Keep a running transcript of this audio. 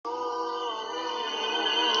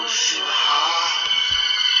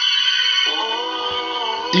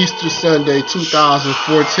Easter Sunday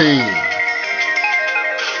 2014.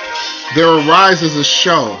 There arises a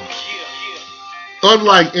show.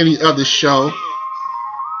 Unlike any other show,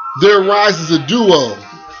 there arises a duo.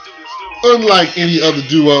 Unlike any other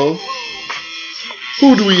duo.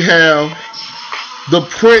 Who do we have? The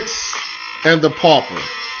Prince and the Pauper.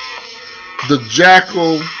 The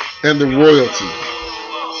Jackal and the Royalty.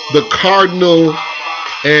 The Cardinal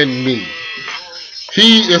and me.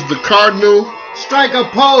 He is the Cardinal. Strike a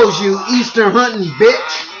pose, you Easter hunting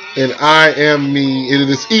bitch. And I am me. And it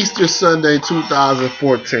is Easter Sunday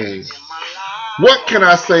 2014. What can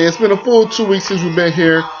I say? It's been a full 2 weeks since we've been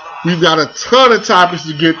here. We've got a ton of topics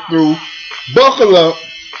to get through. Buckle up,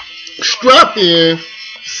 strap in,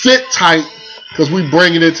 sit tight, because we're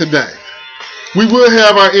bringing it today. We will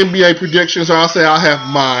have our NBA predictions, or I'll say I'll have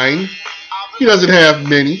mine. He doesn't have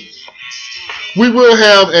many. We will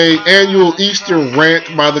have an annual Easter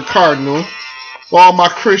rant by the Cardinal. All my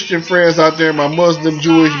Christian friends out there, my Muslim,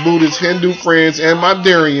 Jewish, Buddhist, Hindu friends, and my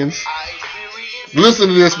Darians, listen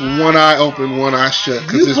to this with one eye open, one eye shut.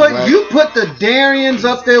 You put the Darians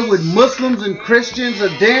up there with Muslims and Christians, a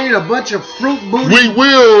Darian, a bunch of fruit booty. We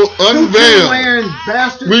will unveil.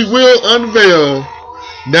 Bastards. We will unveil.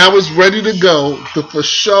 Now it's ready to go. The For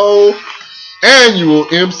Show annual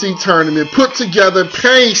MC tournament put together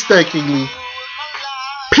painstakingly,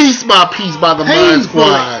 piece by piece by the Mind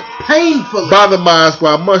Squad. Painfully. By the Mind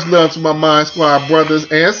Squad. Much love to my Mind Squad brothers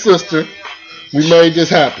and sister. We made this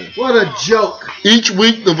happen. What a joke. Each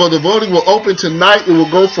week, the voting will open tonight. It will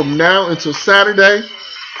go from now until Saturday.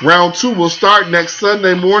 Round 2 will start next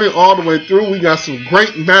Sunday morning all the way through. We got some great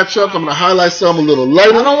matchups. I'm going to highlight some a little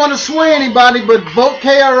later. I don't want to sway anybody, but vote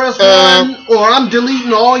KRS-One or I'm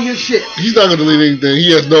deleting all your shit. He's not going to delete anything.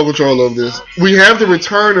 He has no control over this. We have the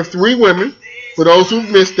return of 3 women. For those who've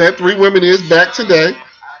missed that, 3 women is back today.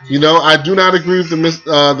 You know, I do not agree with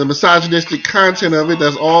the misogynistic content of it.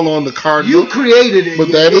 That's all on the Cardinal. You created it,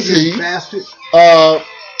 but that is he. Bastard.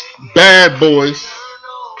 Bad Boys.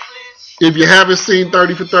 If you haven't seen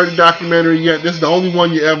 30 for 30 documentary yet, this is the only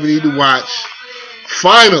one you ever need to watch.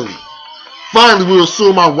 Finally, we'll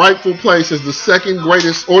assume our rightful place as the second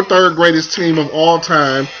greatest or third greatest team of all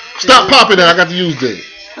time. Stop popping that. I got to use that.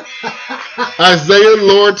 Isaiah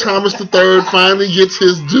Lord Thomas III finally gets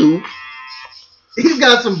his due. He's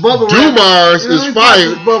got some bubble wrap. Dumars is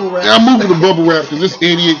fired. I'm moving the bubble wrap because this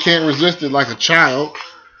idiot can't resist it like a child.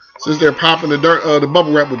 Since they're popping the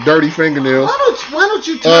bubble wrap with dirty fingernails. Why don't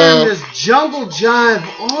you turn this jungle jive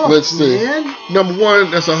off, let's see. man? Number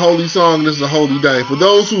one, that's a holy song. This is a holy day. For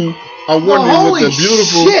those who are wondering what the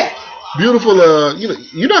beautiful,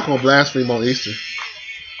 you're not gonna blaspheme on Easter.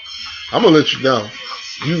 I'm gonna let you know.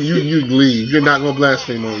 You leave. You're not gonna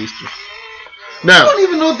blaspheme on Easter. Now, I don't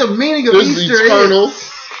even know what the meaning of Easter eternal.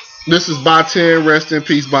 is. This is by 10. Rest in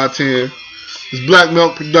peace, by 10. It's Black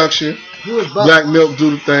Milk Production. Who is Black Milk do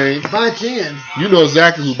the thing. By 10. You know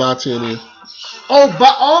exactly who by 10 is.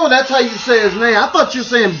 Oh, that's how you say his name. I thought you were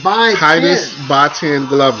saying by 10. Titus by 10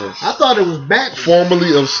 Glover. I thought it was Bat.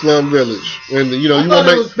 Formerly of Slum Village. And you want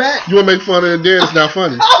to make fun of it, then it's not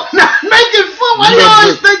funny. Oh, not making fun. Why do you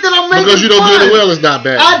always think that I'm making fun? Because you don't do it well, it's not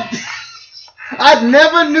bad. I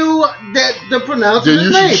never knew that the pronunciation of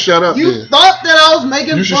his name. You should shut up. You thought that I was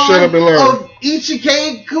making you should fun shut up and learn. Of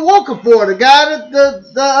Ichike Kawokafor, the guy that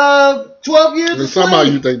the 12 years. And somehow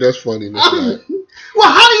you think that's funny. Well,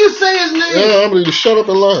 how do you say his name? I'm going to shut up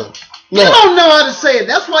and learn. No. You don't know how to say it.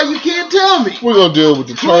 That's why you can't tell me. We're going to deal with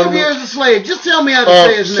the 12 years a slave. Just tell me how to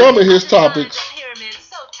say his name. Some of his topics.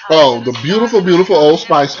 The beautiful, beautiful Old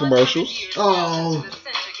Spice commercials. Oh.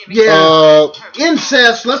 Yeah,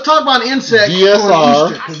 incest. Let's talk about incest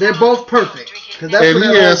DSR, because they're both perfect. And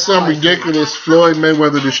he has some ridiculous Floyd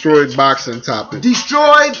Mayweather destroyed boxing topic.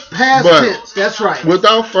 Destroyed past tense. That's right.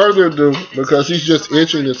 Without further ado, because he's just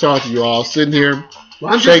itching to talk to you all, sitting here.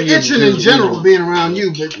 Well, I'm just itching in general being around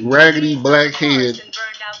you, but raggedy black head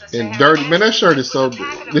and dirty. Man, that shirt is so.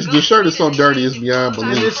 This shirt is so dirty, it's beyond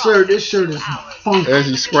belief. Man, this shirt is funky. As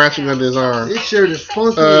he's scratching under his arm. This shirt is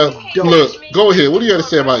funky. Look, go ahead. What do you got to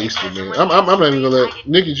say about Easter, man? I'm not even gonna let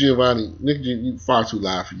Nikki Giovanni. You far too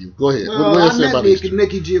loud for you. Go ahead. What do you say about Easter?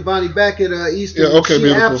 Nikki Giovanni back at Easter. Yeah, okay, she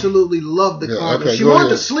beautiful. Absolutely loved the Cardinal. Okay, she wanted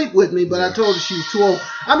to sleep with me, but I told her she was too old.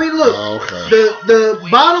 I mean, look. The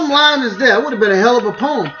bottom line is that would have been a hell of a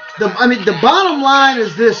poem. The bottom line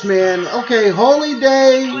is this, man. Okay, holy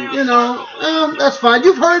day, that's fine.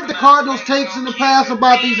 You've heard the Cardinals takes in the past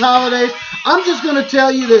about these holidays. I'm just going to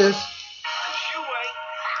tell you this.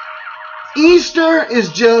 Easter is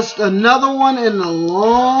just another one in the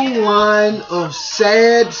long line of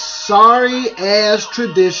sad, sorry-ass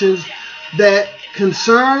traditions that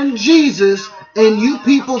concern Jesus, and you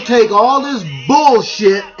people take all this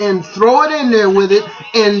bullshit and throw it in there with it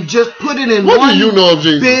and just put it in one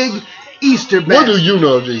big Easter basket. What do you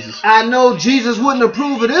know of Jesus? I know Jesus wouldn't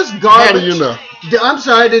approve of this garbage. How do you know? I'm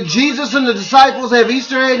sorry, did Jesus and the disciples have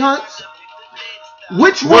Easter egg hunts?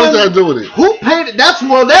 Which one? What does that have to do with it? Who paid it? That's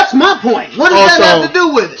my point. What does that have to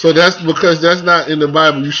do with it? So that's because that's not in the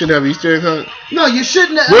Bible. You shouldn't have Easter egg hunt? No, you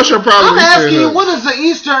shouldn't. What's your problem with Easter egg I'm asking you, what is the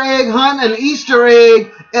Easter egg hunt, an Easter egg,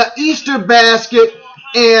 an Easter basket,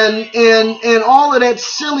 and all of that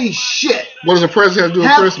silly shit? What does a present have to do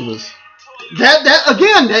with Christmas?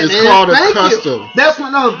 It's called a custom. That's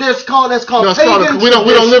called pagan. We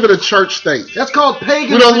don't live in a church state. That's called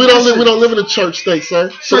pagan. We don't live in a church state,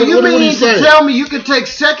 sir. So you mean to tell me you can take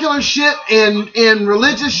secular shit and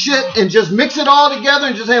religious shit and just mix it all together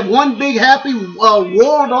and just have one big happy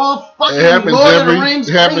walled off fucking Lord of the Rings?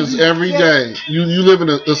 It happens every day. You live in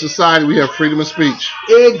a society we have freedom of speech.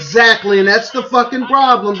 Exactly, and that's the fucking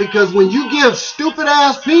problem, because when you give stupid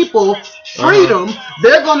ass people freedom,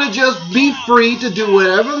 they're gonna just be free to do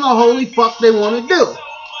whatever in the holy fuck they want to do.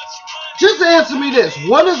 Just answer me this.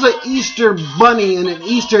 What is an Easter bunny and an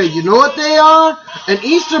Easter egg? You know what they are? An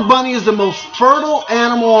Easter bunny is the most fertile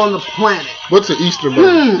animal on the planet. What's an Easter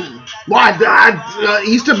bunny? Why,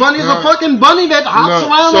 Easter bunny is a fucking bunny that hops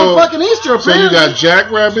around on fucking Easter, apparently. So you got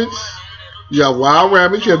jackrabbits, you got wild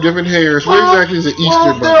rabbits, you have different hairs. What exactly is an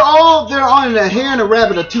Easter bunny? They're all, and a hare and a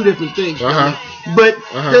rabbit are two different things. But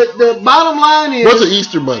the bottom line is... What's an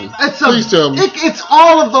Easter bunny? Please tell me. It's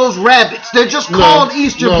all of those rabbits. They're just called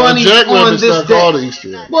Easter bunnies on this day. Not called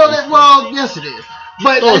Easter egg. Well, yes it is.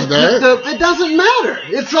 But it doesn't matter.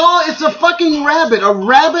 It's a fucking rabbit. A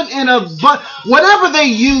rabbit and a whatever they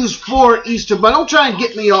use for Easter bunny. Don't try and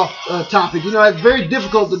get me off topic. You know, it's very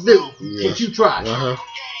difficult to do. But you try.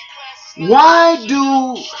 Why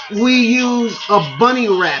do we use a bunny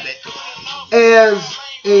rabbit as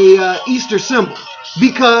a Easter symbol?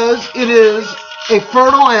 Because it is a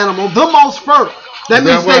fertile animal, the most fertile. That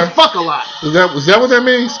means they fuck a lot. Is that what that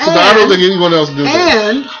means? Because I don't think anyone else do that.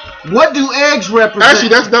 And what do eggs represent? Actually,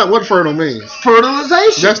 that's not what fertile means.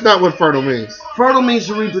 Fertilization. That's not what fertile means. Fertile means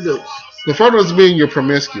to reproduce. The fertile is being you're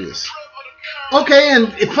promiscuous. Okay,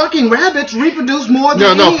 and fertile rabbits reproduce more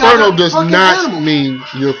than any fertile does not animal. Mean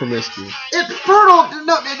you're promiscuous. It's fertile.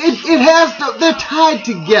 No, it has. They're tied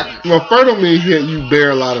together. Well, fertile means you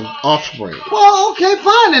bear a lot of offspring. Well, okay,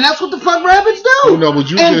 fine, and that's what the fuck rabbits do. Oh, no, but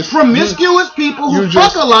promiscuous people who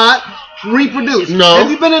fuck a lot reproduce. No. Have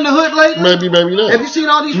you been in the hood lately? Maybe not. Have you seen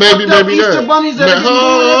all these fucked up Easter bunnies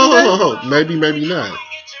that maybe not.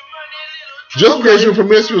 Just because you're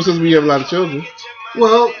promiscuous doesn't mean you have a lot of children.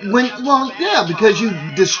 Well, yeah, because you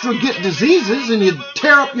get diseases and you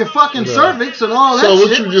tear up your fucking cervix and all that shit. So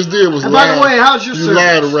what you just did was lie. By the way, how's your cervix? You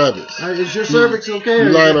lied to rabbits. Is your cervix okay? You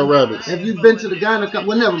lied on rabbits. Have you been to the gynecologist?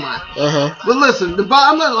 Well, never mind. But listen,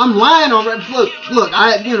 I'm lying on rabbits. Look,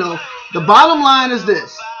 the bottom line is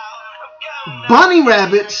this. Bunny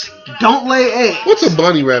rabbits don't lay eggs. What's a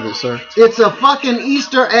bunny rabbit, sir? It's a fucking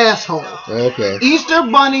Easter asshole. Okay. Easter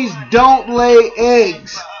bunnies don't lay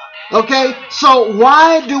eggs. Okay, so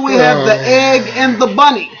why do we have the egg and the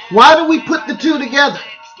bunny? Why do we put the two together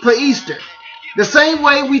for Easter? The same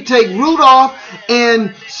way we take Rudolph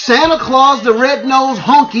and Santa Claus, the red-nosed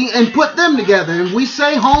honky, and put them together. And we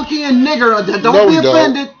say honky and nigger. Don't be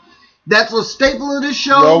offended. That's a staple of this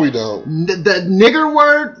show. No, we don't. The nigger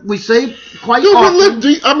word we say quite often.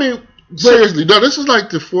 Seriously, no, this is like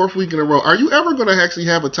the fourth week in a row. Are you ever going to actually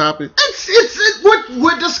have a topic?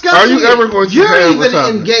 We're discussing. Are you ever going to have a topic? You're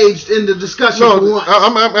even engaged in the discussion for once.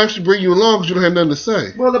 I'm actually bringing you along because you don't have nothing to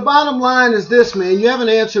say. Well, the bottom line is this, man. You haven't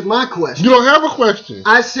answered my question. You don't have a question.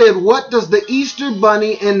 I said, what does the Easter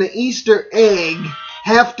bunny and the Easter egg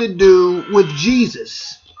have to do with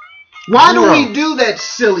Jesus? Why do we do that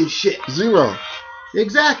silly shit? Zero.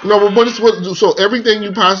 Exactly. No, but so everything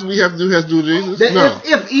you possibly have to do has to do with Jesus? No.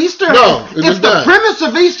 If the premise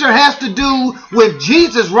of Easter has to do with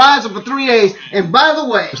Jesus rising for 3 days, and by the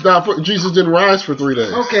way, it's not Jesus didn't rise for 3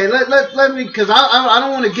 days. Okay, let me, because I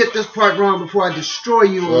don't want to get this part wrong before I destroy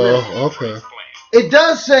you on this. Okay. It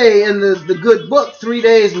does say in the good book 3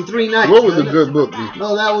 days and 3 nights. What would the good book be?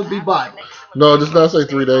 No, that would be Bible. No, it does not say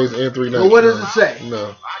 3 days and 3 nights. Well, what does it say?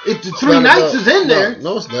 No. The 3 nights is in there.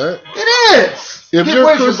 No, it's not. It is. If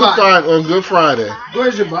you're crucified on Good Friday.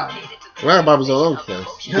 Where's your Bible? Lamb Bible's all over the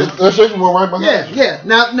place. Let's take one right behind. Yeah.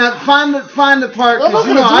 Now find the part. No,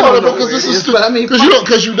 I don't know because this is but I mean,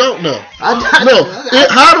 because you don't know. How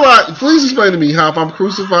do I? Please explain to me how if I'm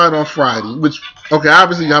crucified on Friday, which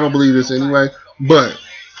obviously I don't believe this anyway, but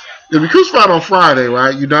if you're crucified on Friday,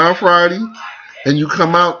 right? You die on Friday, and you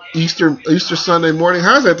come out Easter Sunday morning.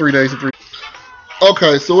 How's that 3 days and 3?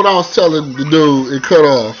 Okay, so what I was telling the dude, it cut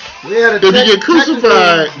off. If you get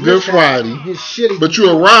crucified Good Friday, but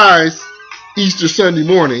you arise Easter Sunday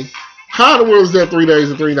morning, how in the world is that 3 days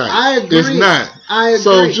and 3 nights? I agree. It's not. I agree.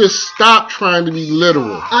 So just stop trying to be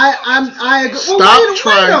literal. I agree. Stop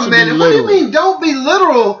trying to be literal. What do you mean? Don't be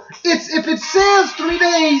literal. If it says 3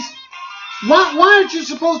 days. Why aren't you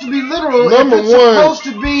supposed to be literal? Number if it's one, supposed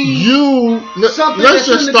to be let's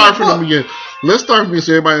just start from the beginning. Let's start from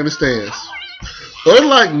so everybody understands.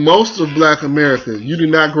 Unlike most of Black America, you did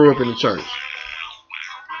not grow up in the church.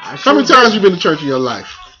 How many times have you been to church in your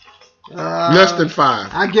life? Less than 5.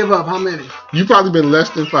 I give up. How many? You've probably been less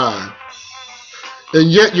than 5.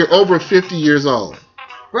 And yet you're over 50 years old.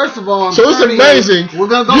 First of all, so it's amazing. We're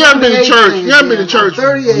gonna go you haven't been to church. You haven't been to church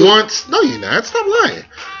 38. once. No, you're not. Stop lying.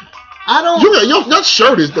 I don't. Your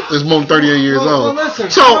shirt is more than 38 years old. Well, listen,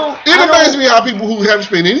 so it amazes me how people who haven't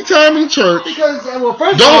spent any time in church first of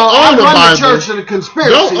all, I run the church in a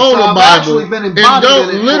conspiracy. Don't own a Bible and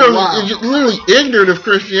don't literally ignorant of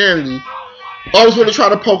Christianity. Always want to try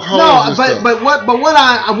to poke holes. No, but what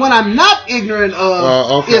I'm not ignorant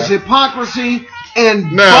of is hypocrisy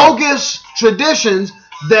and bogus traditions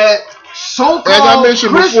that so-called as I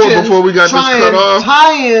mentioned Christians before we got this cut off,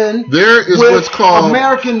 tie in. There is what's called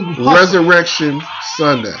American Resurrection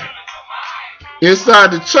Sunday.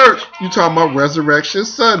 Inside the church, you talking about Resurrection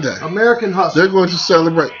Sunday. American hustle. They're going to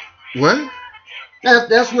celebrate what?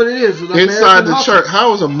 That's what it is. Inside the church.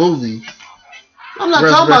 How is a movie? I'm not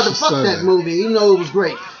talking about the fuck that movie. You know it was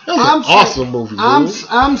great. That was an awesome movie.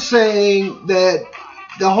 I'm saying that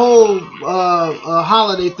the whole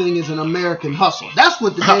holiday thing is an American hustle. That's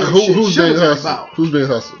what the damn shit is about. Who's being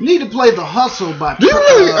hustled? You need to play the hustle by. Do you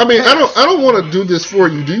really? I mean, I don't want to do this for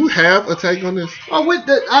you. Do you have a take on this?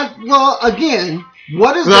 Again,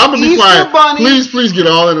 what is I'm the gonna be Easter quiet. Bunny? Please get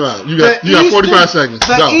all in and out. You got 45 seconds.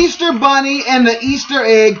 The Easter Bunny and the Easter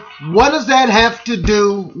egg. What does that have to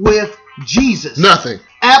do with Jesus? Nothing.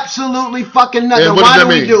 Absolutely fucking nothing. Why do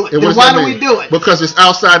we do it? Why do we do it? Because it's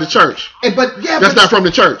outside the church. That's not from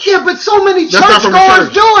the church. Yeah, but so many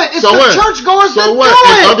churchgoers do it. It's the churchgoers that do it.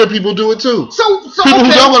 And other people do it too. So people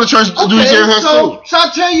who don't go to church do it too. So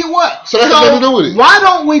I'll tell you what. So that has nothing to do with it. Why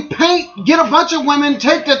don't we get a bunch of women,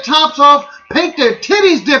 take their tops off, paint their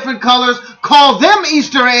titties different colors, call them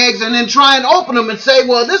Easter eggs, and then try and open them and say,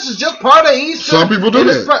 well, this is just part of Easter. Some people do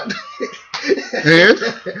that.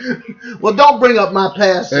 Well, don't bring up my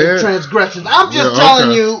past transgressions. I'm just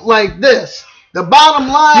telling you like this. The bottom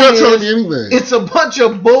line it's a bunch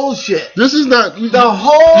of bullshit. This is not the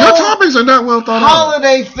whole. Your topics are not well thought out.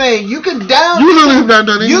 Holiday thing. You can down. You literally have not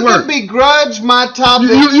done any work. You can begrudge my topic.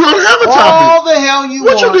 You don't have a topic. All the hell you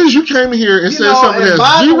want. What you did is you came here and said something that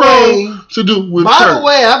has zero to do with church. By the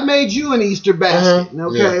way, I've made you an Easter basket.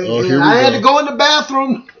 Okay, and I had to go in the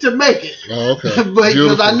bathroom to make it. Oh, okay.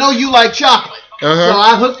 Because I know you like chocolate. So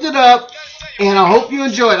I hooked it up, and I hope you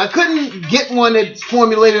enjoy it. I couldn't get one that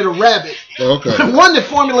formulated a rabbit. Okay. The one that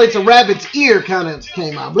formulates a rabbit's ear kind of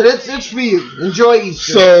came out, but it's for you. Enjoy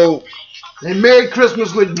Easter. So, and Merry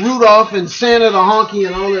Christmas with Rudolph and Santa the Honky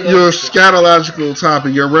and all that. Your scatological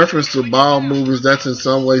topic, your reference to Bible movies, that's in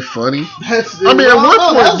some way funny. That's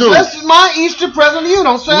my Easter present to you.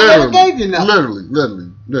 Don't say I never gave you nothing.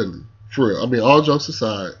 Literally. For real. I mean, all jokes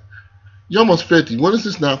aside. You're almost 50. When is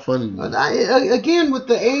this not funny? Again, with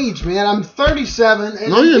the age, man. I'm 37. And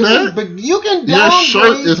no, you're not. But you can downgrade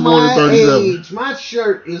your shirt is more than 37. Age. My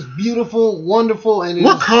shirt is beautiful, wonderful, and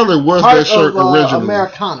what color was that shirt originally?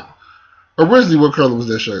 Americana. Originally, what color was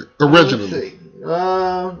that shirt? Originally.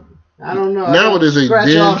 I don't know. Now it is a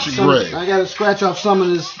dingy gray. I got to scratch off some of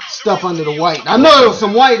this stuff under the white. I know there was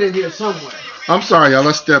some white in here somewhere. I'm sorry, y'all.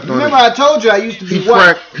 I stepped on it. Remember, I told you I used to be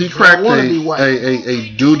white. He cracked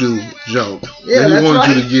a doo-doo joke. Yeah, that he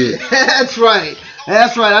wanted you to get. That's right.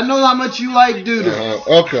 I know how much you like doo-doo.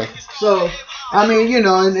 Okay. So, I mean,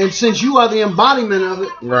 and since you are the embodiment of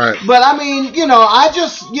it. Right. But, I mean, I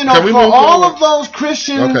just, for all of those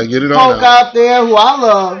Christian folk out there who I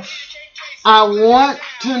love, I want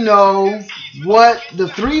to know what the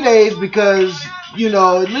 3 days, because...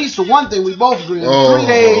 at least the one thing we both agree on. 3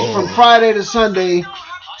 days from Friday to Sunday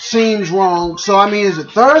seems wrong. So, I mean, is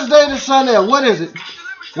it Thursday to Sunday or what is it?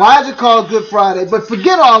 Why is it called Good Friday? But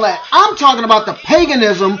forget all that. I'm talking about the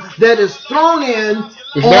paganism that is thrown in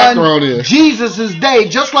on Jesus' day,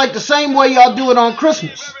 just like the same way y'all do it on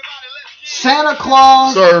Christmas. Santa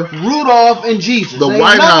Claus, Sir, Rudolph, and Jesus. The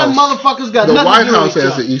White House, motherfuckers got the nothing White to do House with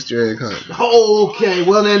has an Easter egg hunt. Okay,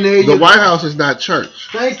 well then there you go. The White House is not church.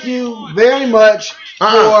 Thank you very much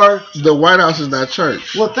for. The White House is not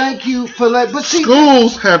church. Well, thank you for that. But see,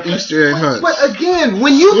 schools have Easter egg hunts. But again,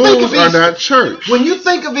 when you think of Easter, schools are not church. When you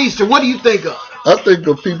think of Easter, what do you think of? I think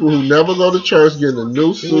of people who never go to church getting a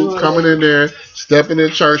new suit, coming in there, stepping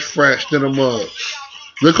in church fresh than a mug.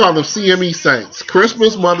 They call them CME saints.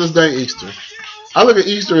 Christmas, Mother's Day, Easter. I look at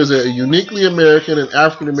Easter as a uniquely American and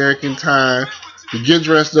African American time to get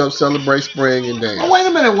dressed up, celebrate spring, and dance. Oh, wait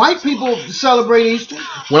a minute. White people celebrate Easter?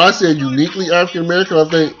 When I say uniquely African American, I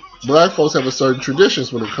think black folks have a certain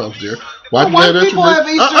traditions when it comes there. White people have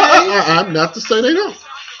Easter eggs? I'm not to say they don't.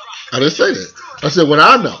 I didn't say that. I said what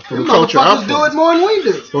I know from the culture I'm from. Do it more than we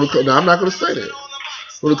do. No, I'm not going to say that.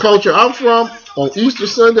 From the culture I'm from, on Easter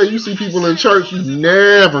Sunday, you see people in church you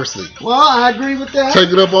never see. Well, I agree with that.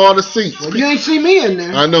 Taking up all the seats. Well, you ain't see me in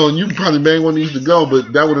there. I know, and you probably may want these to go,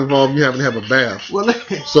 but that would involve you having to have a bath. Well,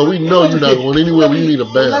 so we know you're not going anywhere where you need a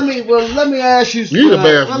bath. Let me ask you something. You need a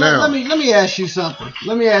bath now. Let me ask you something.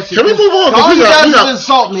 Let me ask you. Can we move on? All you guys is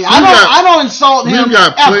insult me. I don't insult him. We've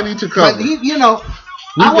got plenty to cover. But you know.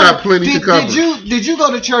 We've got plenty to cover. Did you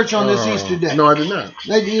go to church on this Easter day? No, I did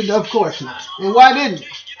not. Of course not. And why didn't you?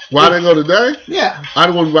 Why didn't I go today? Yeah. I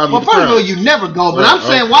don't want to Well, first of all, you never go. But I'm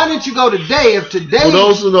saying, why didn't you go today? If today. For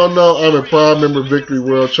those who don't know, I'm a proud member of Victory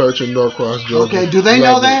World Church in Norcross, Georgia. Okay. Do they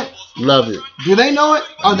know that? Love it. Do they know it?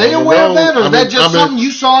 Are they aware of that, or is that just something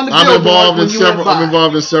you saw in the billboard when you went by? I'm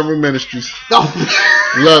involved in several ministries. Love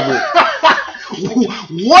it.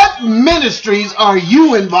 What ministries are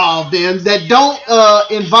you involved in that don't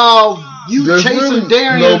involve you chasing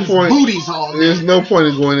Darian's booties all day? There's no point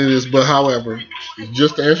in going into this, but however,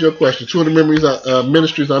 just to answer your question, two of the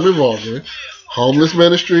ministries I'm involved in: homeless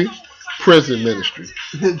ministry, prison ministry.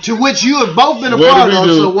 To which you have both been a part of,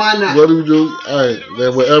 so why not? What do we do? All right,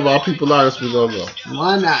 then wherever our people are, we're going to go.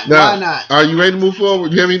 Why not? Now, why not? Are you ready to move forward?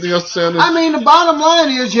 Do you have anything else to say on this? I mean, the bottom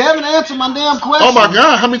line is you haven't answered my damn question. Oh, my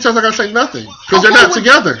God. How many times I got to say nothing? Because they're not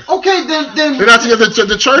together. Okay, then. They're not together.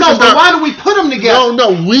 The church is not. No, but why do we put them together?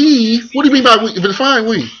 No, we. What do you mean by we? Define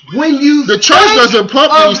we. When you the church doesn't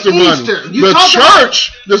pump the Easter money. The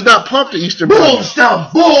church does not pump the Easter money.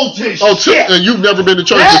 Bullshit. Oh, and you've never been to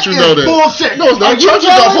church, but you know that. Bullshit. No, it's not. Churches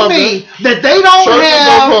don't pump that they don't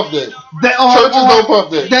have. Churches don't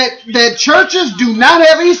pump that. That churches do not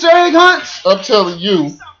have Easter egg hunts. I'm telling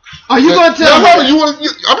you. Are you going to tell me? No, I'm going to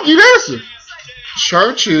give you the answer.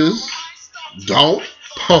 Churches don't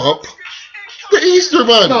pump the Easter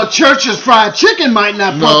money. No, churches fried chicken might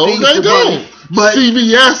not pump the Easter money. But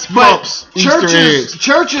CVS pumps Easter eggs.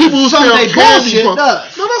 Churches Sunday bullshit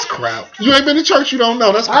does. No, that's crap. You ain't been to church, you don't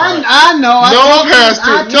know. That's crap. I know. No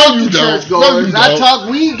pastor. No, you don't. I talk.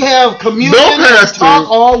 We have communion. No pastor. Talk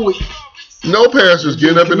all week. No pastors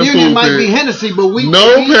get up in the pulpit. Communion might be Hennessy, but we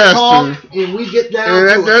pastor, talk and we get down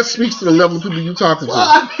and that speaks to the level of people you talking to.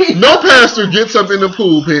 I mean, no pastor gets up in the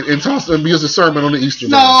pulpit and talks and gives a sermon on the Easter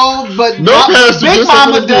Monday. No, but no pastor Big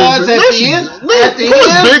Mama does at the end. At the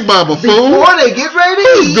end, Big Mama? Before they get ready to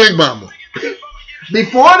eat. Who's Big Mama?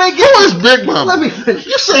 Before they get Who is Big Mama? Let me finish.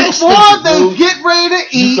 You sound Before stupid, they dude. get ready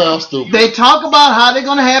to eat, you sound stupid. They talk about how they're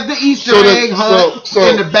gonna have the Easter egg hunt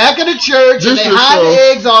in the back of the church, and they hide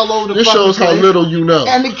the eggs all over the place. This shows how little you know.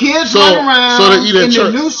 And the kids run around in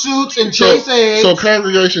their new suits and chase eggs. So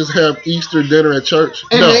congregations have Easter dinner at church?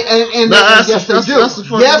 And no. Yes, they do.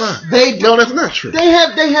 Yes, they do. No, that's not true. They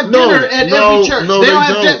have dinner at every church. No, they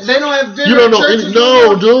don't. They don't have dinner. You don't know at churches.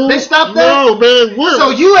 No, dude. They stop there. No, man. Where?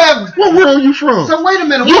 So you have. Where are you from? So wait a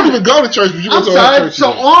minute. You don't even go to church, but you go to other churches.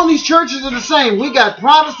 So all these churches are the same. We got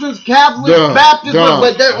Protestants, Catholics, Baptists,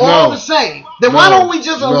 but they're all the same. Then why don't we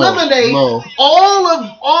just eliminate all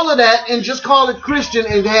of that and just call it Christian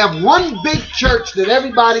and have one big church that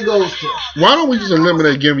everybody goes to? Why don't we just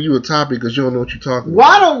eliminate giving you a topic because you don't know what you're talking about?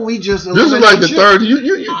 Why don't we just eliminate? This is like the third. You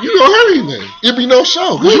don't have anything. It'd be no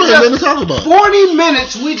show because you ain't nothing to talk about. 40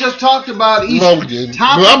 minutes we just talked about Easter. No, we didn't.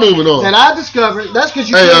 But I'm moving on. That I discovered. That's because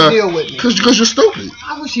you can't deal with me. Because you're stupid.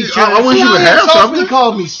 I wish he would have something. He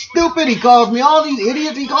called me stupid. He calls me all these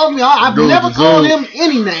idiots. He called me all. I've never called him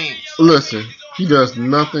any names. Listen, he does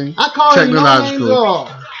nothing technological. No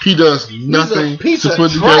names he does nothing to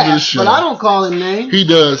put together the show. But I don't call him names. He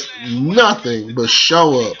does nothing but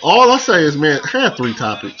show up. All I say is, man, have 3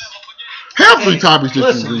 topics. Have 3 topics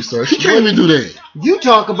that you research. He can't even do that. You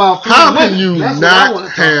talk about how can you not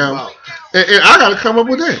have? And I got to come up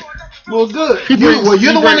with that. Well, good.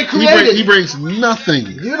 You're the one that created it. He brings nothing.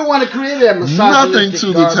 You're the one that created that nothing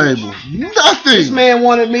to the table. Nothing. This man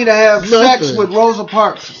wanted me to have sex with Rosa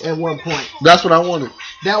Parks at one point. That's what I wanted.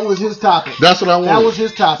 That was his topic. That's what I wanted. That was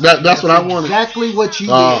his topic. That's what I wanted. Exactly what you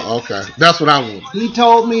did. Oh, okay. That's what I wanted. He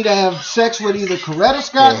told me to have sex with either Coretta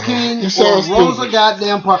Scott King or Rosa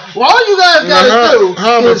goddamn Parks. Well, all you guys gotta do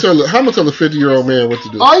how am I gonna tell a 50-year-old man what to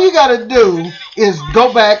do? All you gotta do is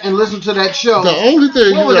go back and listen to that show. The only thing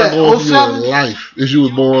you got going for your life is you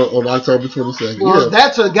was born on October 22nd. Well,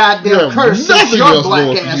 that's a goddamn curse. Since your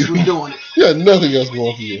black ass was doing it. You had nothing else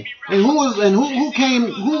going for you. And who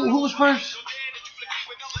was first?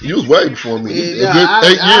 You was way before me. Yeah, 8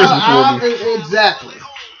 years before me. Exactly.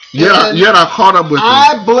 Yeah, I caught up with you.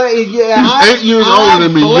 He was 8 years older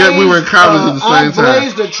than me, yet we were in college at the same time. I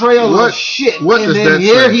blazed a trail of shit, and then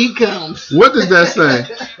here he comes. What does that say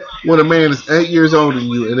when a man is 8 years older than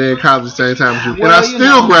you and they're in college at the same time as you? And I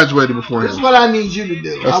still graduated before him. This is what I need you to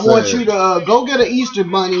do. I want you to go get an Easter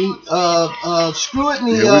bunny, screw it in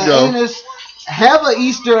the anus, have an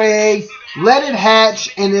Easter egg, let it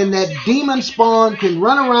hatch, and then that demon spawn can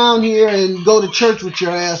run around here and go to church with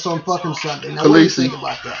your ass on fucking Sunday. Now, what do you think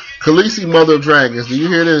about that? Khaleesi, Mother of Dragons. Do you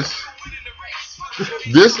hear this?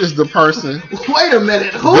 This is the person. Wait a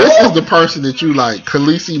minute. Who? This is the person that you like.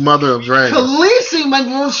 Khaleesi, Mother of Dragons. Khaleesi,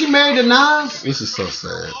 when she married to Nas? This is so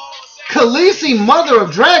sad. Khaleesi, Mother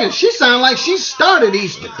of Dragons. She sounds like she started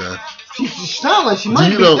Easter. Okay. She sounds like she might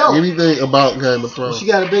be dope. Do you know anything about Game of Thrones? She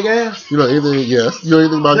got a big ass? You know anything? Yes. You know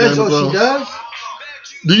anything about Game of Thrones? She does?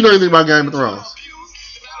 Do you know anything about Game of Thrones?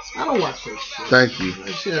 I don't watch this shit. Thank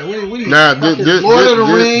you. Now,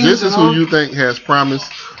 this is who you think has promise.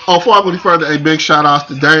 Oh, before I go any further, a big shout out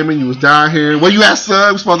to Damon. You was down here. Where you at,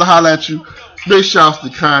 son? We're supposed to holler at you. Big shouts to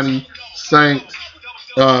Connie, Saint,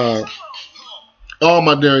 all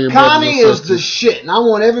my Darien brothers and sisters. Connie is the shit, and I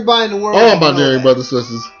want everybody in the world all my Darien brothers and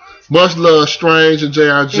sisters. Much love, Strange and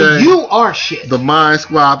JRJ. And you are shit. The Mind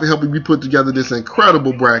Squad for helping me put together this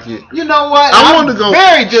incredible bracket. You know what? I'm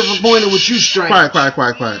very disappointed with you, Strange.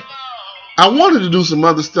 Quiet. I wanted to do some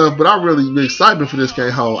other stuff, but I really the excitement for this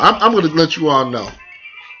can't hold. I'm going to let you all know.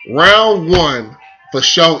 Round 1 for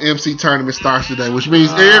Show MC Tournament starts today, which means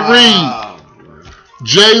Ed Reed,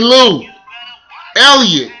 J. Lou,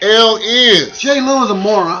 Elliot, L. Is. J. Lou is a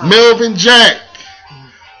moron. Melvin Jack,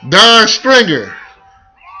 Don Stringer,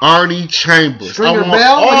 Arnie Chambers. Stringer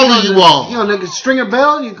Bell? All of you all. You know, nigga, Stringer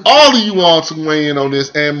Bell? All of you all to weigh in on this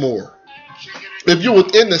and more. If you're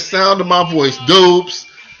within the sound of my voice, Dubes,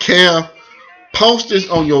 Cam, post this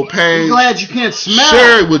on your page. I'm glad you can't smell.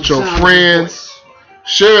 Share it with your friends.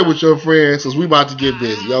 Share it with your friends because we about to get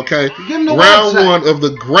busy, okay? Round 1 of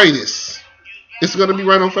the greatest. It's going to be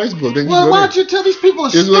right on Facebook. Then why don't you tell these people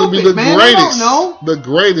it's going to be the greatest, the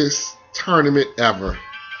greatest tournament ever.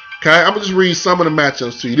 Okay, I'm going to just read some of the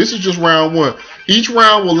matchups to you. This is just round 1. Each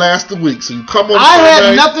round will last a week. So you come on I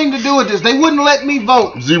had nothing to do with this. They wouldn't let me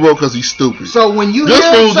vote. 0 because he's stupid. So when you this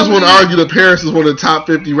fool just want to argue that Paris is one of the top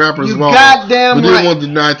 50 rappers of all. Goddamn right. But they want to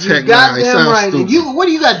deny Tech Nine. It sounds right. stupid. What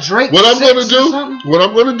do you got, Drake? What I'm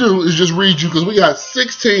going to do is just read you because we got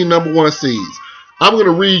 16 number 1 seeds. I'm going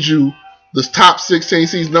to read you the top 16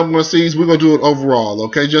 seeds, number 1 seeds. We're going to do it overall,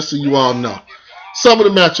 okay? Just so you all know. Some of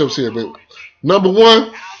the matchups here, but number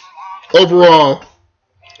 1. Overall,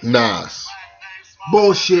 Nas.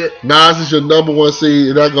 Bullshit. Nas is your number 1 seed,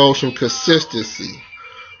 and that goes from consistency,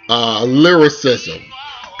 lyricism,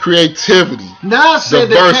 creativity. Nas said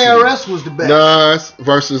that KRS was the best. Nas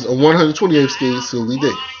versus a 128th seed, Sully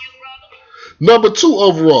D. Number 2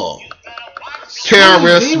 overall,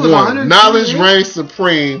 KRS One. Knowledge reigns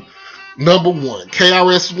supreme. Number 1.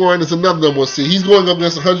 KRS One is another number 1 seed. He's going up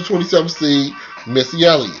against 127th seed, Missy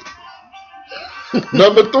Elliott.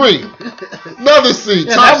 Number 3, another seed,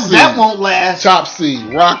 top seed. That won't last. Top seed,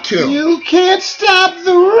 Rakim. You can't stop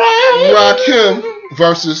the rain. Rakim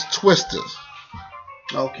versus Twisters.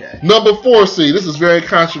 Okay. Number 4 seed. This is very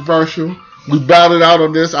controversial. We battled out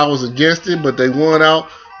on this. I was against it, but they won out.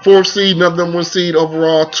 4th seed, number 1 seed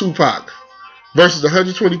overall, Tupac versus the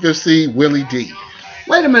 125th seed, Willie D.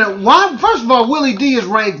 Wait a minute. Why? First of all, Willie D is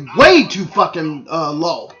ranked way too fucking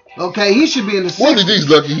low. Okay, he should be in the 60s. Willie D's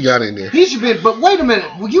lucky he got in there. He should be, but wait a minute.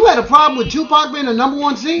 You had a problem with Tupac being the number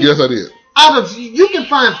 1 seed? Yes, I did. You can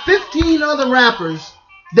find 15 other rappers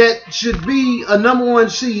that should be a number 1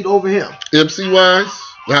 seed over him. MC wise,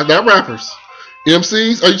 not rappers.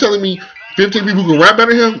 MCs? Are you telling me 15 people who can rap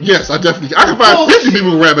better than him? Yes, I definitely. I can find 50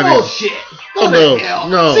 people who can rap better than him. Bullshit. Go to hell.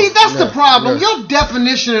 No. See, that's the problem. Your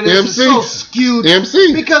definition of this is so skewed.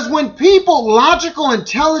 Because when people, logical,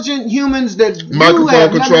 intelligent humans that do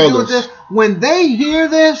have nothing to do with this, when they hear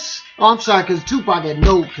this, I'm sorry, because Tupac had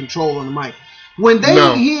no control on the mic. When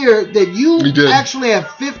they hear that you actually have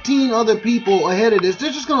 15 other people ahead of this,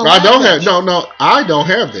 they're just going to laugh at you. I don't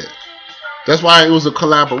have that. That's why it was a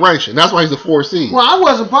collaboration. That's why he's a 4 seed. Well, I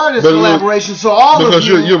wasn't part of this collaboration, so all of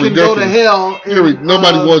you can go to hell. And,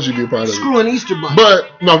 nobody wants you to be a part of it. Screw an Easter bunny. But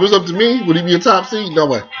no, if it's up to me, would he be a top seed? No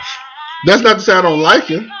way. That's not to say I don't like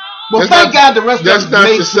him. Well, thank God the rest of us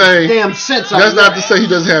made some damn sense. That's not to say he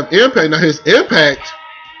doesn't have impact. Now his impact,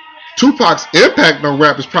 Tupac's impact on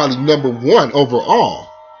rap is probably #1 overall.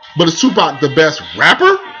 But is Tupac the best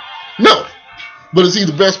rapper? No. But is he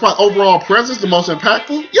the best overall presence, the most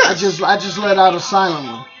impactful? Yeah. I just let out a silent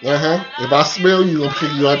one. If I smell you, I'm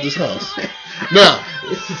kicking you out this house. Now,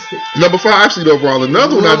 #5 seed overall.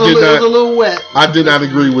 Another one I did not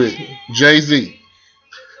agree with. Jay-Z.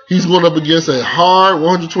 He's going up against a hard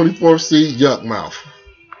 124th seed Yuck Mouth.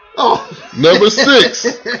 Oh.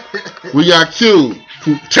 #6. We got Cube.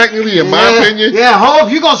 Who technically, in my opinion,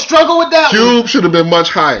 Hope you're gonna struggle with that. Cube should have been much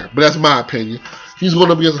higher, but that's my opinion. He's going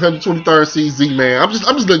to be a 123rd seed Z-Man. I'm just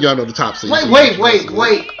letting y'all know the top seed.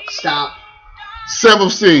 Wait. Stop.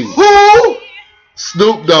 7th seed. Who?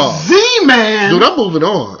 Snoop Dogg. Z-Man. Dude, I'm moving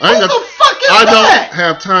on. Who the fuck is I that? don't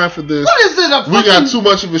have time for this. What is it? We got too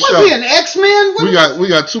much of a show. Was he an X-Men? We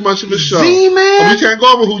got too much of a show. Z-Man. We can't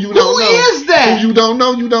go over who you don't know. Who is that? Who you don't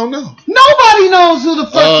know, you don't know. Nobody knows who the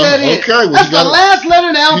fuck that is. Okay, well, that's the last letter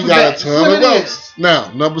in the alphabet. You got a ton of those.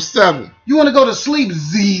 Now, #7. You want to go to sleep,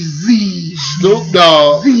 Z. Snoop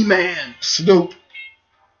Dogg. Z-Man. Snoop.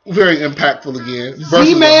 Very impactful again.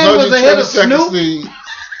 Z-Man was ahead of Snoop?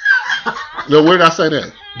 No, where did I say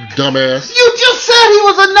that? You dumbass. You just said he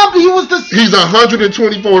was a number. He's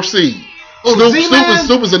 124th seed.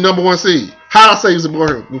 Snoop is the #1 seed. How did I say he was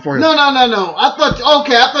before him? No. I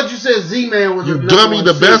thought you said Z-Man was the number 1 dummy,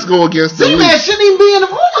 the best go against the Z-Man shouldn't even be in the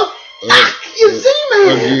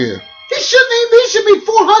Z-Man. Again. He should be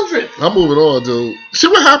 400. I'm moving on, dude. See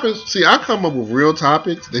what happens? See, I come up with real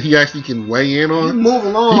topics that he actually can weigh in on. You're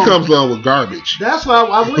moving on. He comes along with garbage. That's why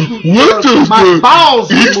I wish what does my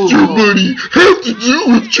balls Easter Bunny have to do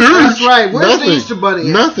with church? That's right. Where's the Easter Bunny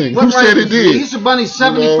at? Nothing. Who said it did? Easter Bunny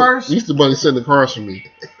 71st? Easter Bunny sitting across from me.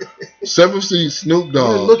 7th seed Snoop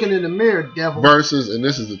Dogg. You're looking in the mirror, devil. Versus, and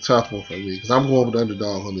this is the tough one for me because I'm going with the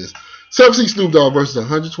underdog on this. 7th seed Snoop Dogg versus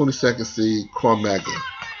 122nd seed Cormega.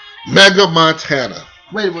 Mega Montana.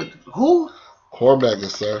 Wait, who? Cormega,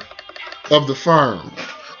 sir. Of the Firm.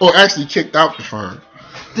 Or actually kicked out the Firm.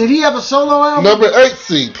 Did he have a solo album? #8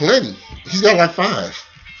 seed, plenty. He's got like 5.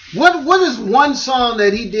 What is one song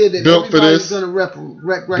that he did that Built everybody's going to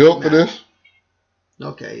recognize? Built for This.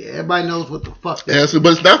 Okay, yeah, everybody knows what the fuck that is.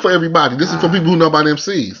 But it's not for everybody. This is for people who know about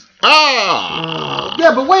MCs.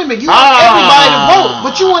 Yeah, but wait a minute. You want everybody to vote.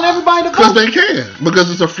 But you want everybody to vote. Because they can.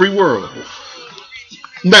 Because it's a free world.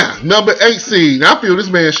 Now, #8 seed. I feel this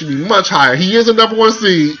man should be much higher. He is a #1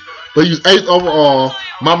 seed, but he's 8th overall.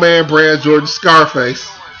 My man, Brad Jordan, Scarface.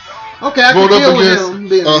 Okay, I can deal with him.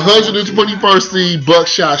 121st seed,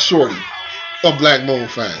 Buckshot Shorty of Black Moon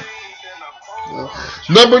fame.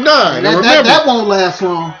 #9. That won't last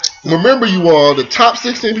long. Remember, you all, the top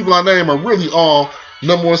 16 people I name are really all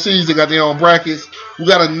 #1 seeds. They got their own brackets. We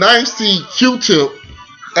got a 9th seed, Q-Tip,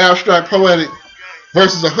 Abstract Poetic,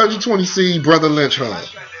 versus 120 seed Brother Lynch Hunt.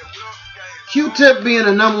 Q-Tip being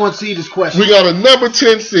a #1 seed is questionable. We got a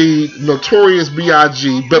 #10 seed, Notorious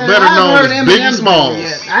B.I.G., but better known as Biggie Smalls.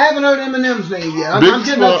 I haven't heard Eminem's name yet. I'm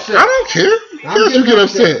getting upset. I don't care. You get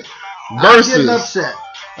upset. Versus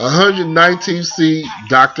 119th seed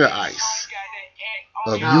Dr. Ice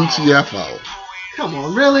of UTFO. Come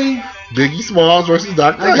on, really? Biggie Smalls versus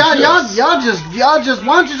Dr. Ice. Y'all just.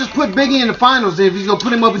 Why don't you just put Biggie in the finals if he's gonna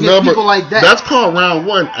put him up against people like that? That's called round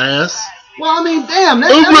 1, ass. Well, I mean, damn.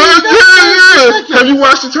 That's Have you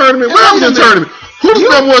watched the tournament? What happened in the tournament? Who does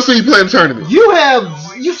 #1 seed play in the tournament?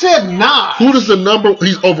 You said nah. Who does the number?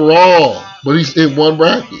 He's overall, but he's in one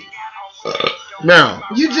bracket. Now,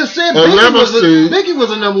 you just said Biggie was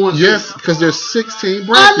a #1 seed. Yes, because there's 16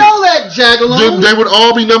 brackets. I know that, Jagalone. They would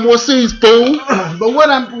all be #1 seeds, fool. But what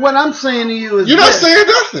I'm saying to you is you're not saying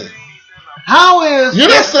nothing. How is you're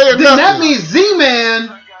not saying nothing? Then that means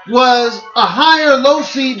Z-Man was a higher low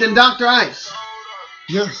seed than Dr. Ice.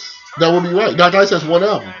 Yes, that would be right. Dr. Ice has 1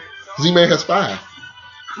 album. Z-Man has 5.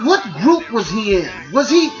 What group was he in? Was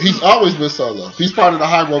he? He's always been solo. He's part of the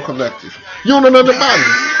High Road Collective. You don't know nothing about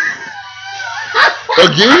him.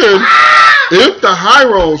 Again, if the High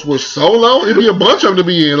Rolls were solo, it'd be a bunch of them to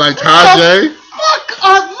be in, like Tajay. Fuck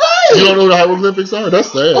are they? You don't know the hieroglyphics are?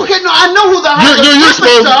 That's sad. Okay, no, I know who the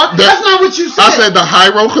hieroglyphics are. That's not what you said. I said the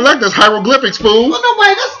hieroglyphics. That's hieroglyphics, fool. Well,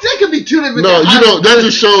 nobody. That could be two different. No, you don't. That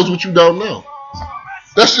just shows what you don't know.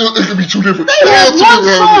 It could be two different. They have one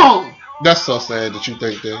song. That's so sad that you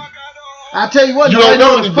think that. I tell you what, you don't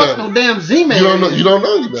know any better. No damn Z-Man. You don't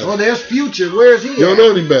know any better. Oh, there's Future. Where is he? You don't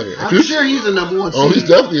know any better. I'm sure he's a number one seed. Oh, he's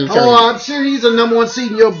definitely. I'm sure he's a number one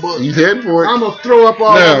seed in your book. He's heading for it. I'm gonna throw up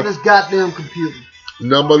all over this goddamn computer.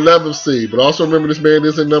 Number 11 seed, but also remember this man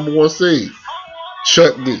is a number 1 seed.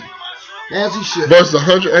 Chuck D. As he should. Versus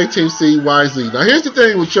 118 seed YZ. Now here's the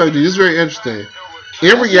thing with Chuck D. This is very interesting.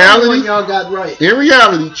 In reality, y'all got right. In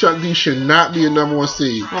reality, Chuck D should not be a number 1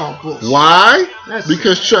 seed. Oh, bullshit. Why?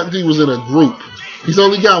 Because Chuck D was in a group. He's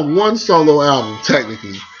only got one solo album,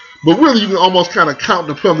 technically. But really, you can almost kind of count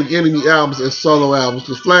the Public Enemy albums as solo albums.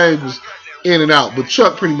 The Flames was in and out, but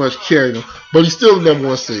Chuck pretty much carried him. But he's still the number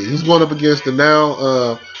 1 seed. He's going up against the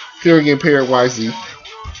now hearing impaired YZ.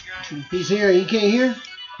 He's hearing. He can't hear?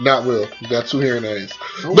 Not Will. He got 2 hearing aids.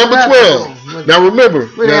 Number 12. Now remember.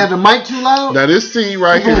 Wait, they have the mic too loud? Now this seed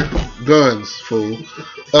right here, guns, fool.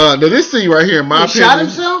 Now this seed right here, in my opinion, shot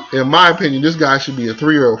himself? In my opinion, this guy should be a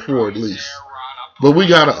 3 or a 4 at least. But we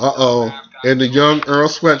got a and the young Earl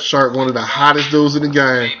Sweatshirt, one of the hottest dudes in the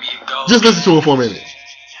game. Just listen to him for a minute.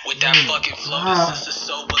 With that fucking flow, sister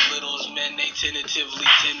so belittles men, they tentatively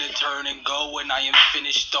tend to turn and go. When I am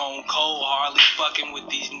finished stone cold, hardly fucking with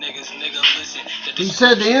these niggas. Nigga, listen. He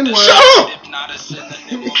said the N-word. Shut up! If not a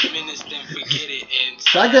synonym of menace, then forget it.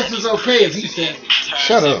 So I guess it's okay if he said it.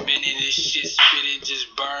 Shut up. This shit spitted,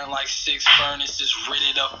 just burn like 6 furnaces,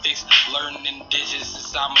 ridded up, fixed, learning digits, and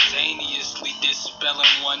simultaneously dispelling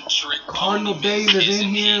one trick. Cardinal Dave is in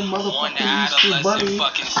here, motherfucking Easter Bunny.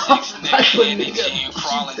 Fucking 6 niggas, you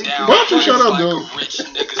crawling down. Why don't you shut up, dude?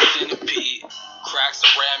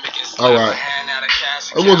 Alright.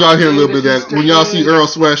 I want y'all to hear a little bit of that. When y'all see Earl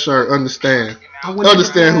Sweatshirt, understand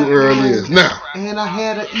who Earl is. Now. And I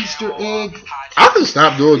had an Easter egg. I can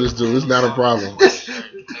stop doing this, dude. It's not a problem.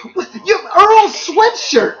 You're Earl's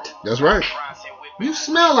Sweatshirt. That's right. You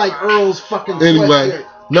smell like Earl's fucking sweatshirt. Anyway,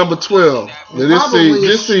 number 12. Now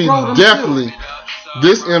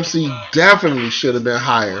this MC definitely should have been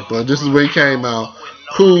higher, but this is where he came out.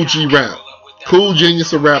 Cool G Rap. Cool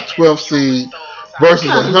Genius of Rap 12 seed versus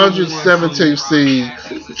 117 seed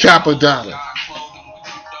Capadonna.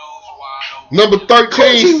 Number 13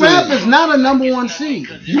 Cool G Rap is not a number 1 seed.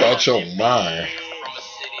 You out your mind.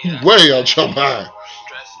 Way out your mind.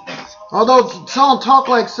 Although the song Talk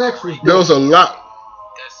Like Sex was there was a lot.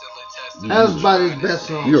 That was about his best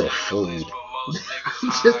song. You're a fool.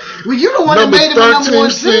 Well, you the one that made him a number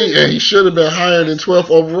 1 seed. And he should have been higher than 12th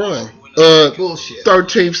overall. Bullshit.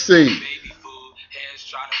 13th seed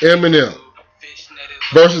Eminem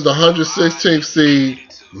versus the 116th seed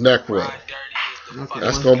Necro. Okay,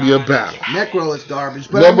 that's gonna be a battle. Necro is garbage.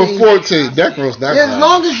 But number 14, Necro's not. As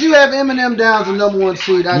long as you have Eminem down as a number 1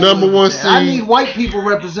 seed, number 1 seed. I need white people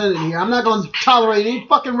represented here. I'm not gonna tolerate any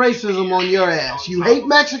fucking racism on your ass. You hate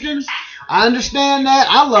Mexicans? I understand that.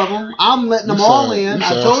 I love them. I'm letting them all in.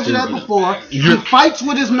 I told you that before. He fights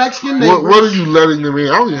with his Mexican neighbors. What are you letting them in?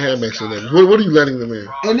 I don't even have Mexican neighbors. What are you letting them in?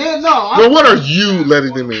 And then what are you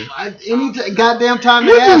letting them in? Any goddamn time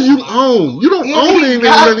they ask. What do you own? You don't own anything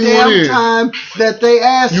letting anyone in. Time that they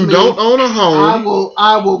ask you me, don't own a home.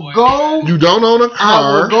 I will go. You don't own a car.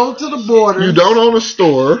 I will go to the border. You don't own a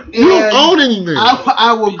store. You don't own anything.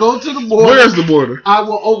 I will go to the border. Where's the border? I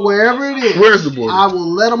will wherever it is. Where's the border? I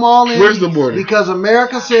will let them all in. Where's the border? Because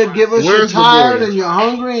America said, give us you're tired and you're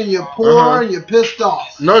hungry and you're poor and you're pissed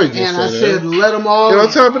off. No, you didn't and say I that. said, let them all. And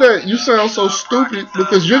on top of that, you sound so stupid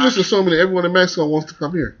because you're just assuming that everyone in Mexico wants to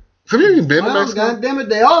come here. Have you even been to Mexico? God damn it,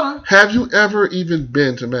 they oughta. Have you ever even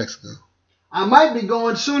been to Mexico? I might be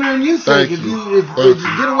going sooner than you think if you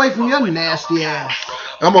get away from your nasty ass.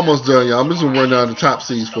 I'm almost done, y'all. I'm just going to run down the top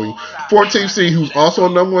seeds for you. 14th seed, who's also a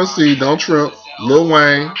number 1 seed, don't trip, Lil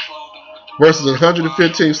Wayne. Versus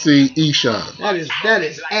 115th seed Eshawn. That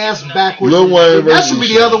is ass backwards. Lil Wayne that should be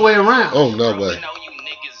the other way around. Oh, no way.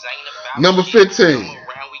 Number 15,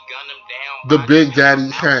 the Big Daddy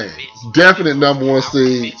Kane. Definite number 1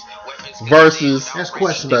 seed versus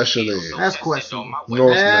Special Ed. That's questionable. No,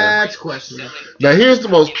 that's questionable. Now, here's the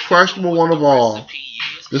most questionable one of all.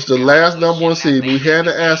 This is the last number 1 seed. We had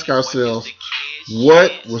to ask ourselves,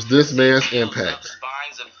 what was this man's impact?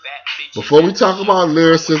 Before we talk about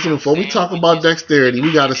lyricism, before we talk about dexterity,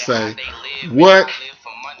 we got to say, what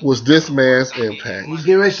was this man's impact? You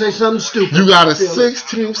get ready to say something stupid. You got a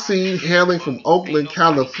 16th seed hailing from Oakland,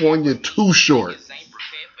 California, Too Short.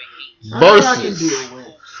 Versus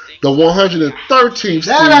the 113th seed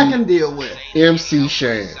that I can deal with. MC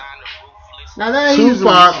Shan. Now that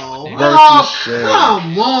Tupac versus Shan.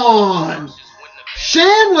 Come on.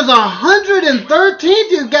 Shan was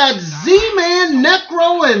 113th. You got Z-Man,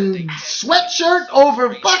 Necro, and Sweatshirt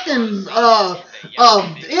over fucking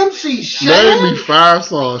MC Shan. Name me 5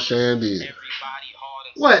 songs Shan did.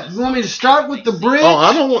 What? You want me to start with the bridge? Oh,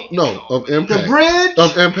 I don't want of Impact. The bridge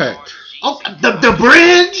of Impact. Oh, the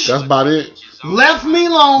bridge. That's about it. Left Me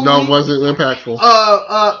Lonely. No, wasn't impactful.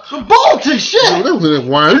 Bolton shit. No, that was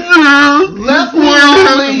one. Left Me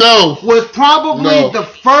Lonely. No, was probably the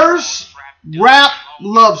first rap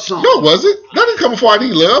love song. No, was it? That didn't come before I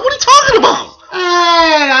Need Love. What are you talking about?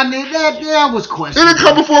 Hey, I mean that was questionable. It didn't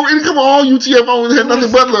come before. It didn't come all UTFO and had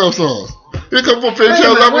nothing but love songs. It didn't come before Fairy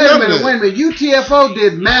Tale Love. Wait a minute. UTFO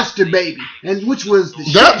did Master Baby, and which was the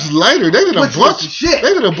shit. That's later. They did a bunch. They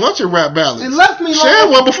did a bunch of rap ballads. And Left Me Lonely. Shan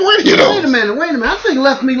won before any of those. Wait a minute. I think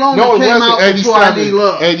Left Me Lonely came out before I Need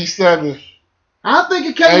Love. 87. I think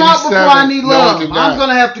it came out before I Need Love. I'm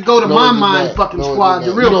gonna have to go to my mind fucking squad.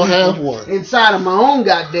 The real don't have one inside of my own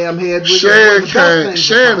goddamn head.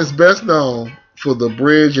 Shan is best known for The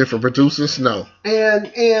Bridge and for producing Snow.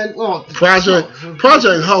 And Project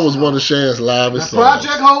Ho was one of Shan's livest songs.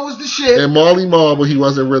 Project Ho was the shit. And Marley Marl, but he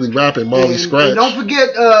wasn't really rapping. Marley Scratch. And don't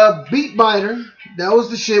forget Beat Biter. That was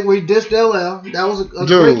the shit where he dissed LL. That was a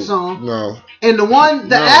great song. No. And the one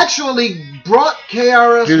that actually brought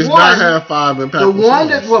KRS-One. He does not have 5 impactful The one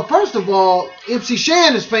songs. well, first of all, MC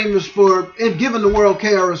Shan is famous for giving the world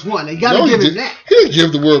KRS-One. They got to give him that. He didn't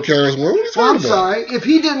give the world KRS-One. What are you talking about? Sorry. If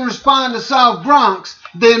he didn't respond to South Bronx,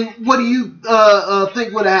 then what do you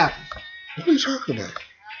think would have happened? What are you talking about?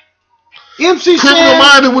 MC Shan. Criminal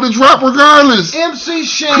Minded would have dropped regardless. MC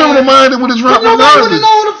Shan. Criminal Minded would have dropped regardless. Nobody would have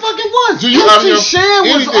known who the fuck it was. MC Shan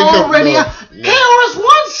was already out.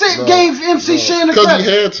 KRS-One gave MC Shan the credit. Because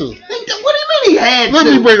he had to. What do you mean he had to? Let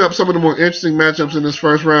me bring up some of the more interesting matchups in this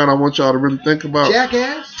first round I want y'all to really think about.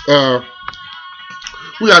 Jackass?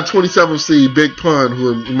 We got 27th seed Big Pun,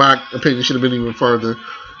 who in my opinion should have been even further.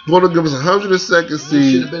 Going to give us 102nd seed.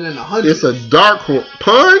 He should have been in 100. It's a dark horse.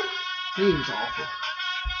 Pun? He was awful.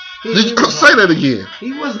 Say that again.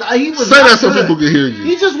 He was say that so people can hear you.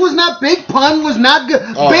 He just was not. Big Pun was not good.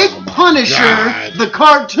 Big Punisher, the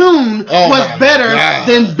cartoon, was better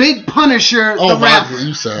than Big Punisher, the rapper.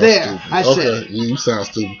 You sound stupid. I said you sound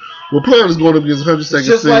stupid. Well, Pun is going up against 102nd seed.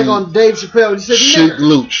 Just like on Dave Chappelle, he said Sheik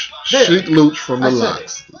Luch. Sheik Luch from the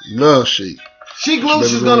Lox. Love Sheik. Sheik Luch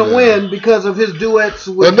is going to win because of his duets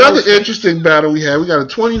with another interesting battle we had. We got a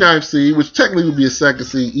 29th seed, which technically would be a 2nd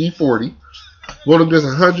seed, E40. Going against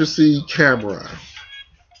 100 seed Cameron.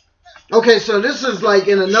 Okay, so this is like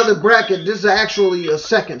in another bracket. This is actually a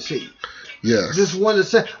 2nd seed. Yes. This one is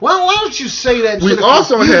second. Well, why don't you say that? We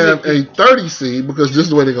also have a 30 seed because this is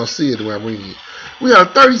the way they're going to see it the way I'm reading it. We got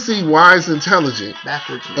a 30 seed Wise Intelligent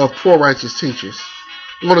of Poor Righteous Teachers.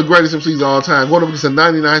 One of the greatest MCs of all time. Going up against a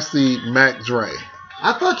 99 seed Mac Dre.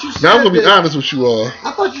 I thought you said now I'm going to be honest with you all.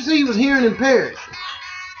 I thought you said he was hearing impaired.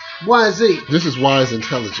 YZ. This is Wise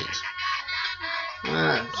Intelligent.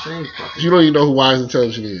 Same fucking. You don't even know who Wise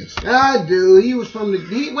Intelligent is. I do. He was from the.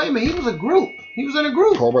 Wait a minute. He was a group. He was in a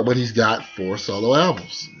group. But he's got 4 solo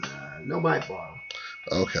albums. Nobody bought him.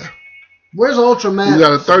 Okay. Where's Ultraman? We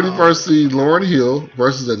got a 31st seed Lauryn Hill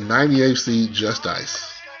versus a 98th seed Just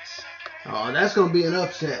Ice. Oh, that's going to be an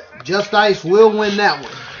upset. Just Ice will win that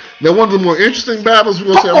one. Now, one of the more interesting battles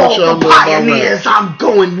we're going to see how much y'all know about Pioneers, I'm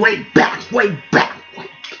going way back.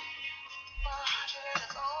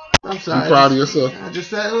 I'm sorry. You proud of yourself? I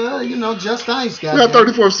just said, Just Ice got. We got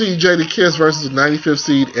 34th seed Jada Kiss versus 95th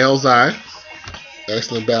seed Elzhi.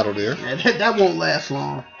 Excellent battle there. That won't last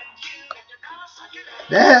long.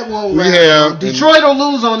 That won't last long. Detroit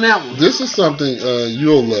will lose on that one. This is something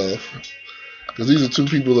you'll love. Because these are 2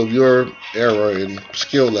 people of your era and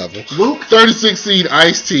skill level. Luke? 36th seed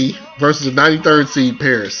Ice-T versus the 93rd seed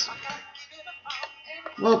Paris.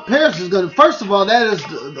 Well, Paris is going to... First of all, that is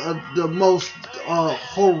the most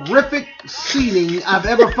horrific seeding I've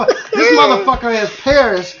ever... This motherfucker has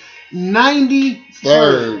Paris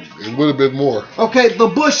 93rd. It would have been more. Okay, the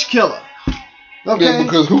Bush Killer. Okay? Yeah,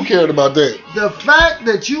 because who cared about that? The fact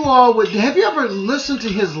that you all would... Have you ever listened to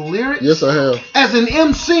his lyrics? Yes, I have. As an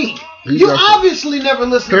MC. You obviously never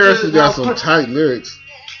listened Paris to... Paris has got some tight lyrics.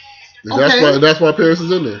 That's why Paris is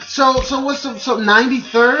in there. So what's the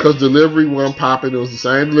 93rd? Because delivery wasn't popping. It was the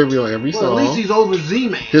same delivery on every song. At least he's over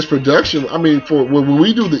Z-Man. His production, for when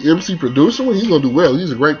we do the MC producer one, he's gonna do well.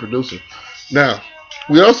 He's a great producer. Now,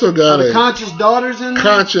 we also got a Conscious Daughters in there?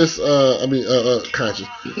 Conscious.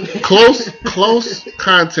 Close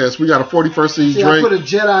contest. We got a 41st seed Drake. I put a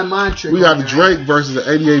Jedi mind trick. We got the Drake versus the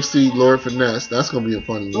 88th seed Lord Finesse. That's gonna be a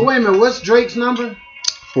funny one. Wait a minute, what's Drake's number?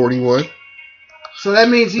 41. So that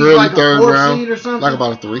means he's early like a 4th round, seed or something? like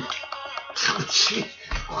about a 3.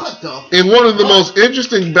 What the? In one of the most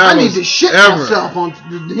interesting battles I need to shit ever, myself on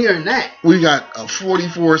hearing that. we got a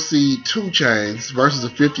 44 seed 2 Chainz versus a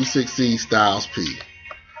 56 seed Styles P.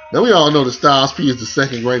 Now we all know that Styles P is the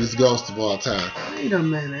 2nd greatest ghost of all time. Wait a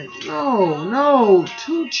minute. No.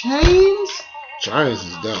 2 Chainz? Chainz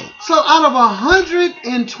is dope. So out of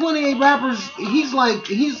 128 rappers, he's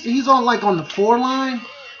on like on the 4 line?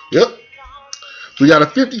 Yep. We got a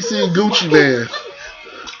 50 seed Gucci Man.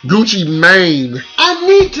 Gucci Mane. I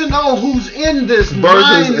need to know who's in this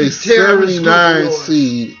versus a 79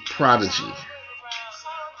 seed Prodigy.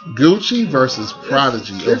 Gucci versus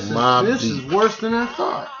Prodigy of Mobb Deep. This is worse than I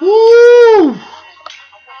thought. Woo!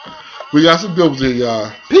 We got some good ones here,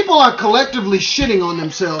 y'all. People are collectively shitting on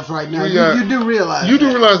themselves right now. You do realize You do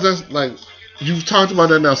realize that's like, you've talked about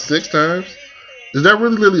that now 6 times. Is that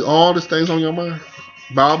really all this thing's on your mind?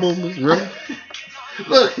 Bowel movements? Really?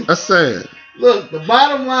 Look. That's sad. Look, the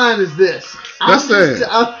bottom line is this. That's sad.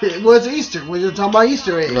 Well, it's Easter. We're just talking about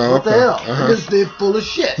Easter eggs. No, what the hell? Because they're full of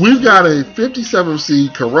shit. We've got a 57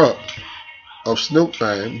 seed Corrupt of Snoop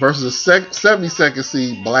fame versus a 72nd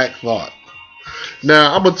seed Black Thought.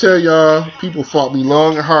 Now, I'm going to tell y'all, people fought me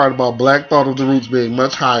long and hard about Black Thought of the Roots being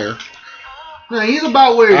much higher. No, he's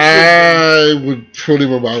about where he should be. I would put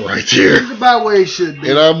him about right here. He's about where he should be.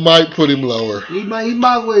 And I might put him lower. He's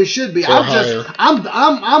about where he should be.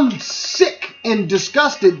 I'm sick and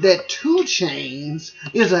disgusted that 2 Chainz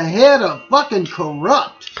is ahead of fucking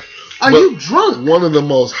Corrupt. Are you drunk? One of the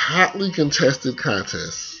most hotly contested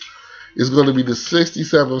contests is going to be the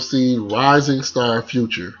 67 seed Rising Star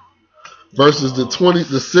Future versus the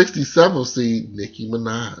 67 seed Nicki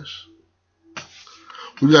Minaj.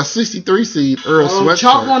 We got 63 seed Earl Sweatshirt.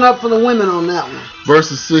 Chalk one up for the women on that one.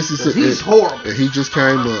 Versus 66. He's horrible. And he just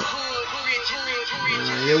came up.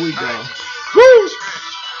 Here we go. Woo!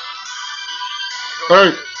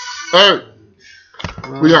 All right.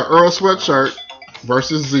 We got Earl Sweatshirt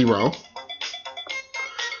versus Zero.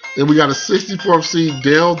 Then we got a 64th seed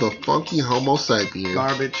Dale the Funky Homo Sapien.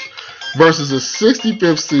 Garbage. Versus a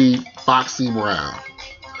 65th seed Foxy Brown.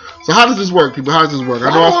 So how does this work, people? How does this work?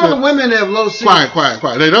 I know all the women have low seed.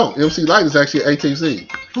 Quiet. They don't. MC Lyte is actually 18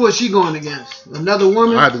 seed. Who is she going against? Another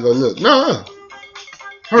woman? I had to go look. No.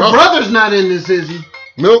 Her brother's not in this, is he?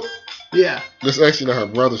 Nope. Yeah. This actually not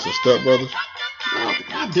her brothers or stepbrothers. Oh,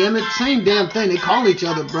 God damn it. Same damn thing. They call each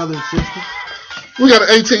other brother and sister. We got an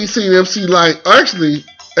 18 seed MC Lyte. Actually,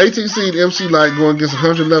 18 seed MC Lyte going against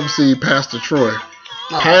 111 seed Pastor Troy.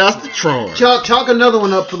 Pastor Troy. Chalk another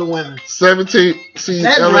one up for the women. 17 seed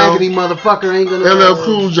that raggedy motherfucker ain't gonna. LL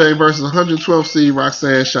Cool J versus 112 seed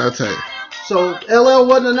Roxanne Shante. So LL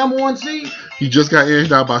wasn't the number 1 seed? He just got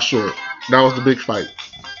edged out by Short. That was the big fight.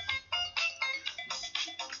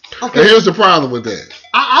 Okay. And here's the problem with that.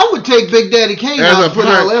 I would take Big Daddy Kane out and put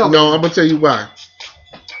LL. No, I'm gonna tell you why.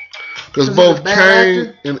 Because both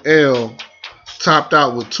Kane and L topped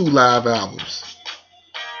out with 2 live albums.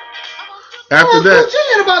 After that, Cool J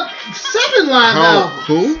had about 7 live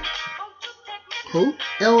albums. Who?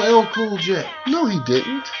 LL Cool J. No, he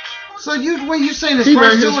didn't. So you saying his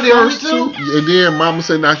first 2 were the only 2? And then Mama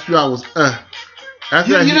Say Knock You Out was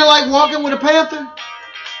After you didn't like Walking with a Panther?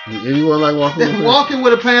 Anyone like Walking with a Panther? Walking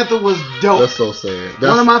with a Panther was dope. That's so sad.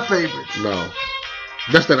 One of my favorites. No.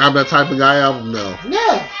 That's that I'm That Type of Guy album? No.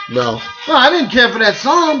 Yeah. No. Well, I didn't care for that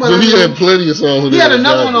song, but he had plenty of songs. He had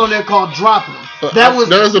another one on there called Dropping Them. That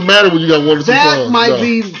doesn't matter when you got 1 or 2 songs. That might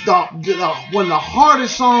be one of the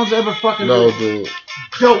hardest songs ever fucking written. Dude.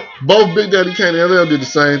 Dope. Both Big Daddy Kane and LL did the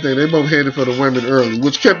same thing. They both headed for the women early,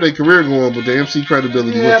 which kept their career going, but the MC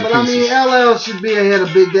credibility went to pieces. Yeah, but I mean, LL should be ahead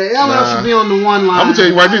of Big Daddy. LL should be on the 1 line. I'm going to tell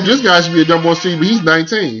you right there, this guy should be a number 1 seed, but he's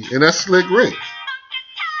 19, and that's Slick Rick.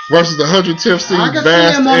 Versus the 110th seed I can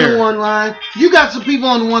see him on the 1 line. You got some people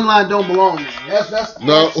on the 1 line don't belong there. That's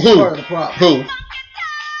part of the problem. Who?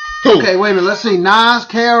 Okay, wait a minute. Let's see. Nas,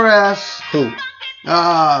 KRS. Who?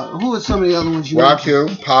 Who are some of the other ones you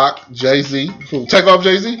Rakim, Pac, Jay-Z. Who? Take off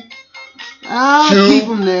Jay-Z? I'll keep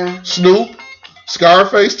him there. Snoop,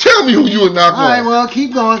 Scarface. Tell me who you would knock off. All right, well,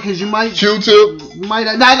 keep going because you might. Q-Tip. You might.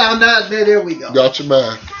 No. There we go. Got your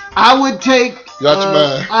man. I would take. Got your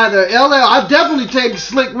man. Either LL. I'd definitely take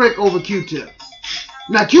Slick Rick over Q-Tip.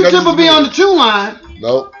 Now Q-Tip will be on the 2 line.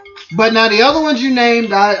 Nope. But now the other ones you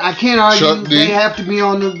named, I can't argue. Chuck D. They have to be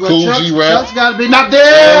on the. Cool G-Rap. Chuck's got to be. Now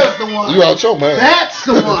there's the one. You out your man. That's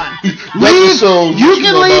the one. You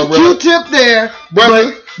can leave Q-Tip there,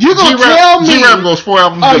 brother. But you gonna tell me? G-Rap goes 4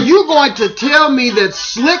 albums. Are you going to tell me that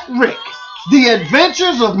Slick Rick, The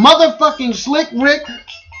Adventures of Motherfucking Slick Rick,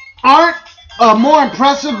 aren't more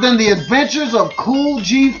impressive than the adventures of Cool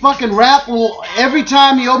G fucking rap? Well, every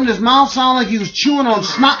time he opened his mouth, sounded like he was chewing on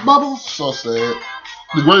snot bubbles. So sad.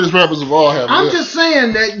 The greatest rappers of all have. I'm just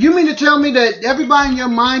saying that you mean to tell me that everybody in your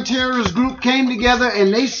Mind Terrorist group came together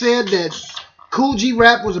and they said that Cool G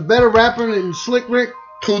Rap was a better rapper than Slick Rick?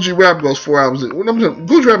 Cool G Rap goes 4 albums.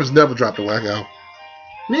 Cool G Rap has never dropped a whack album.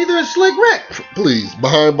 Neither is Slick Rick. Please,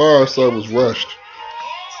 Behind Bars son was rushed.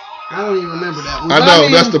 I don't even remember that one. I know,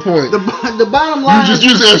 that's the point. The bottom line. You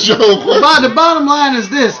just asked your whole question. The bottom line is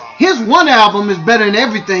this: his one album is better than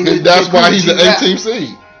everything. And that's why he's an 18th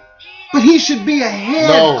seed. But he should be ahead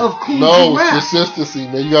of Cool G Rap. Consistency,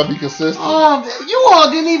 man. You gotta be consistent. You all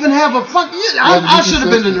didn't even have a fuck. I should have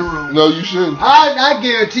been in the room. No, you shouldn't. I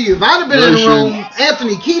guarantee you, if I'd have been in the room,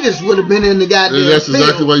 Anthony Kiedis would have been in the goddamn That's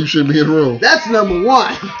exactly why you shouldn't be in the room. That's number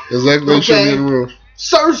one. Exactly why you shouldn't be in the room.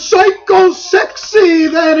 Sir Psycho Sexy,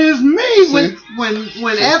 that is me.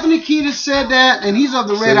 When Anthony Kiedis said that, and he's of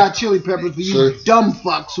the Red Hot Chili Peppers, for you dumb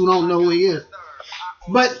fucks who don't know who he is.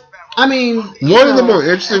 But I mean, one of the more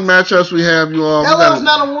interesting matchups we have, you all. LL's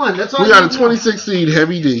not a 1. That's all. We got a 26 seed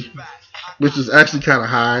Heavy D, which is actually kind of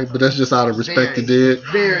high, but that's just out of respect to Dead.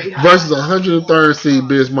 Versus 103rd seed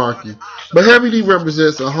Biz Markie. But Heavy D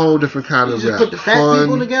represents a whole different kind of rap. Put the fat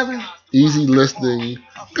people together. Easy listening.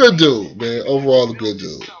 Good dude, man. Overall, a good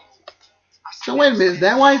dude. So wait a minute, is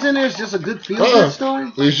that why he's in there? It's just a good feel-good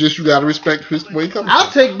story? It's just you got to respect his way he comes I'll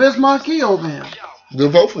take Biz Markie over him. Then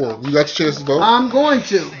vote for him. You got the chance to vote. I'm going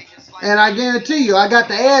to. And I guarantee you, I got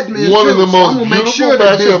the admin One too, of the most beautiful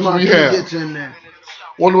matchups we have. Gets in there.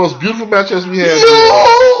 One of the most beautiful matchups we have.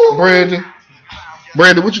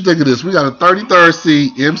 Brandon, what you think of this? We got a 33rd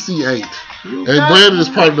seed MC8. And Brandon is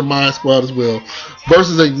part of the Mind Squad as well.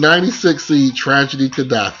 Versus a 96 seed Tragedy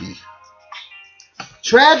Khadafi.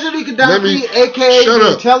 Tragedy Khadafi, a.k.a.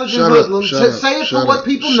 the Intelligent Hoodlum. Say it for what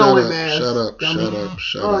people know him as.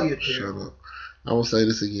 Shut up. I will say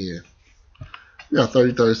this again. We got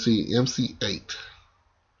 33rd seed MC8.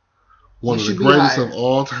 One of the greatest of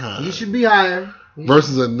all time. He should be higher.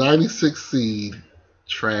 Versus a 96 seed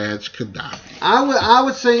Traj Khadafi. I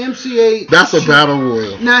would say MC8. That's a battle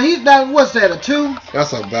royal. Now what's that, a 2?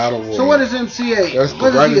 That's a battle royal. So what is MC8? Is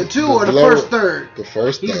he, a 2 or the first third? The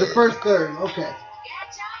first third. He's the first third. Okay.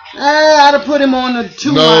 I'd have put him on the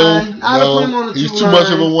 2 line. He's too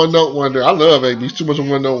much of a one-note wonder. I love AB. He's too much of a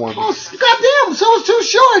one-note wonder. Oh, goddamn, so it's Too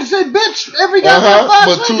Short. He said, bitch, every goddamn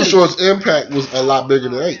 5 But Too Short's impact was a lot bigger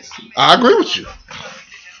than Ace. I agree with you.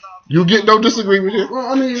 You get no disagreement here. Well,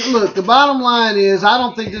 I mean, look, the bottom line is I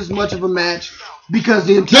don't think this is much of a match because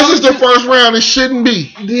this is the first round. It shouldn't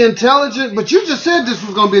be. The Intelligent, but you just said this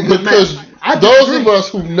was going to be a good match. Those of us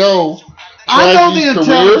who know I know the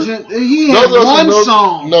Intelligent. He had one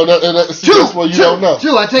song. No, that's what you don't know.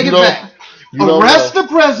 2, I take it back. Arrest the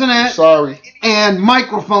President. Sorry. And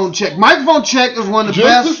Microphone Check. Microphone Check is one of the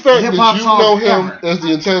best hip-hop songs ever. You know him as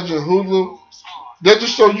the Intelligent Hoodlum. That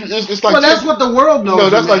just shows you it's like. Well, that's what the world knows. No,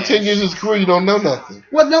 that's like 10 years of his career. You don't know nothing.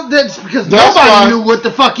 Well, no, that's because nobody knew what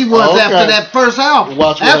the fuck he was after that first album.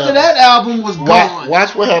 After that album was gone.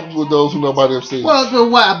 Watch what happened with those who nobody ever seen.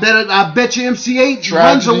 Well, I bet you MC8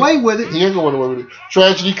 runs away with it. He ain't gonna run away with it.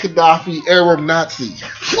 Tragedy Khadafi, Arab Nazi.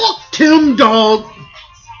 Fuck Tim Dog.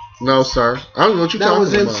 No, sir. I don't know what you're talking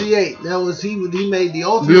about. That was MC8. That was he made the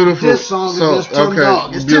ultimate diss song against Tim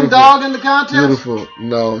Dog. Is Tim Dog in the contest? Beautiful.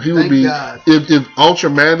 No, he would be. If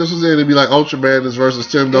Ultra Madness was in, it'd be like Ultra Madness versus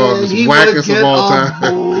Tim Dog. It's wackest of all time.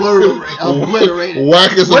 Obliterated.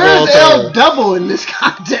 Wackest of all time. Where's L Double in this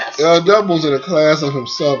contest? L Double's in a class of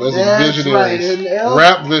himself as a visionary.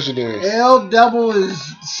 Rap visionary. L Double is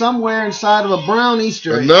somewhere inside of a brown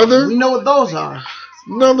Easter egg. We know what those are.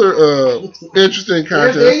 Another interesting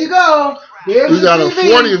contest. There you go. We got a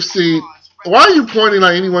 40th seed. Why are you pointing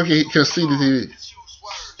like anyone can see the TV?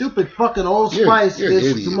 Stupid fucking Old Spice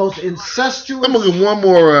is the most incestuous. I'm gonna get one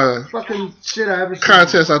more fucking shit I ever seen.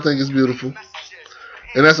 Contest I think is beautiful,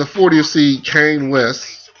 and that's a 40th seed Kane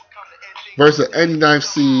West versus 89th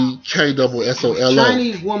seed KSSOLO.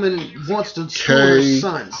 Chinese woman wants to steal her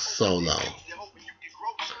son. Solo.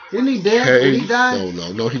 Didn't he die? Did he die?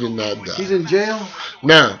 No, he did not die. He's in jail?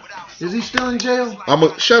 Now. Is he still in jail?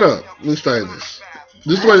 Shut up. Let me explain this.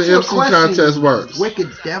 This is the way the MC contest works.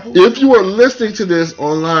 Wicked devil. If you are listening to this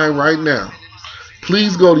online right now,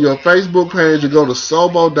 please go to your Facebook page and go to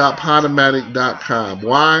sobo.podomatic.com.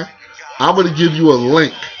 Why? I'm going to give you a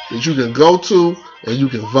link that you can go to and you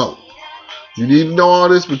can vote. You need to know all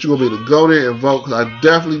this, but you're going to be able to go there and vote because I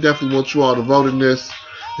definitely want you all to vote in this.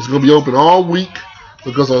 It's going to be open all week.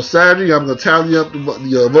 Because on Saturday, I'm going to tally up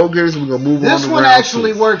the vote getters and we're going to move on to round 2. This one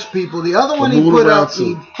actually works, people. The other one he put up,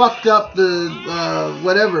 he fucked up the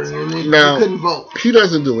whatever, and he couldn't vote. He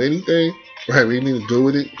doesn't do anything. Right, we need to do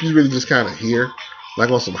with it. He's really just kind of here, like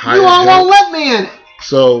on some high. You all won't let me in it.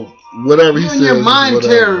 So whatever he says, you're mind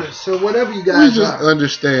terrorists or whatever you guys we just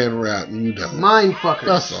understand rap, and you don't. Mind fuckers.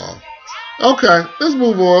 That's all. Okay, let's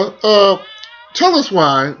move on. Tell us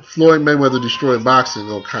why Floyd Mayweather destroyed boxing,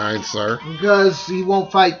 oh kind sir. Because he won't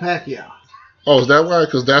fight Pacquiao. Oh, is that why?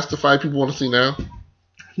 Because that's the fight people want to see now?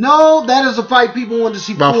 No, that is a fight people want to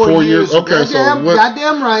see. About 4 years. Okay,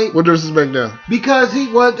 goddamn right. What difference does it make now? Because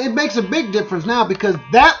it makes a big difference now because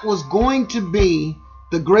that was going to be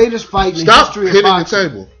the greatest fight in the history of boxing. Stop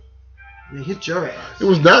hitting the table. They hit your ass. It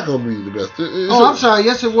was not going to be the best. I'm sorry.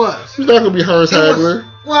 Yes, it was. It was not going to be Hearns Hagler.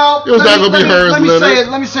 Well, it was not going to be Hearns Leonard.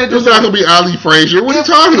 Let me say it. It was not going to be Ali Frazier. What are you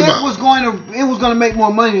talking about? It was going to make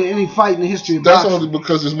more money than any fight in the history of boxing. That's only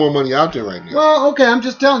because there's more money out there right now. Well, okay, I'm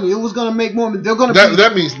just telling you, it was going to make more.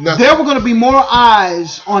 That means nothing. There were going to be more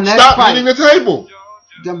eyes on that fight. Stop hitting the table.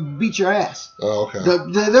 Then beat your ass. Oh, okay.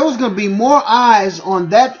 There was going to be more eyes on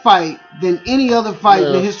that fight than any other fight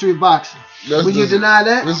in the history of boxing. Would you deny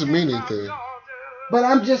that? Doesn't mean anything. But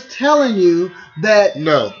I'm just telling you that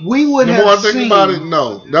we would have seen. The more I think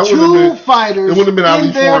about it, that two fighters it wouldn't have been in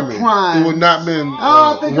Ali their Foreman. prime. It would not have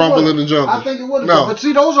been Rumble in the Jungle. I think it would have been. But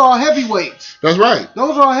see, those are all heavyweights. That's right.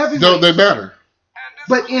 Those are all heavyweights. They matter.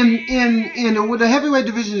 But with the heavyweight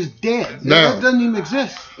division is dead. That doesn't even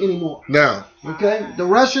exist anymore. Now. Okay? The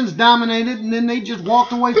Russians dominated, and then they just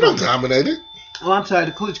walked away from it. They don't dominate it. Oh, I'm sorry,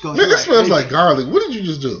 the Klitschko. Man, this smells like garlic. What did you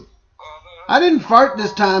just do? I didn't fart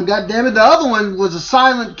this time, goddammit. The other one was a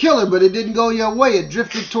silent killer, but it didn't go your way. It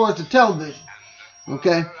drifted towards the television.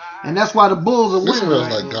 Okay? And that's why the Bulls are winning. This smells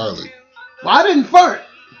like garlic. Well, I didn't fart.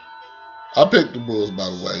 I picked the Bulls, by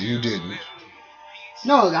the way. You didn't.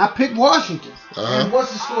 No, I picked Washington. And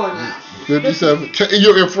what's the score now? 57.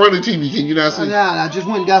 You're in front of the TV. Can you not see? Nah, I just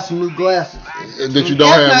went and got some new glasses. That you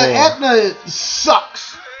don't have on. Aetna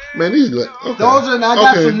sucks. Man, these glasses. Okay. I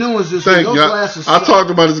got some new ones this week. Those glasses suck. I talked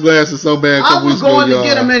about his glasses so bad. I was going to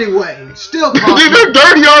get them anyway. Still they're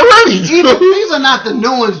dirty already. These are not the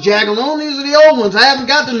new ones, Jagalone. These are the old ones. I haven't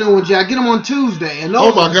got the new ones yet. I get them on Tuesday. And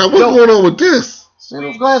oh my God, what's going on with this?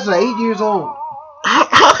 Those glasses are 8 years old.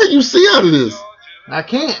 How can you see out of this? I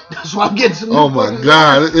can't. That's why I'm getting some new oh my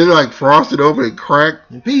God. It's like frosted over and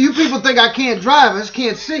cracked. You people think I can't drive. I just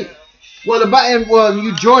can't see. Well,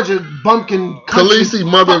 you Georgia bumpkin. Khaleesi,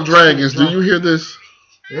 mother of dragons. Do you hear this?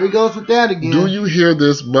 There he goes with that again. Do you hear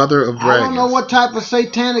this, mother of dragons? I don't know what type of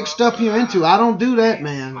satanic stuff you're into. I don't do that,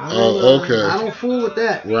 man. Okay. I don't fool with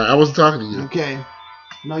that. Right. I wasn't talking to you. Okay.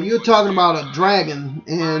 No, you're talking about a dragon,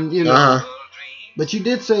 and you know. But you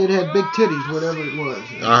did say it had big titties, whatever it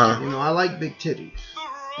was. You know, I like big titties.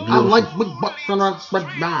 Beautiful. I like big butts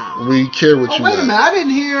and we care what you wait a minute. I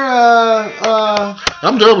didn't hear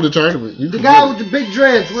I'm done with the tournament. The guy with the big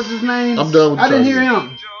dreads, what's his name? I'm done with the tournament. I didn't hear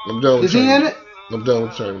him. I'm done with Is he in it? I'm done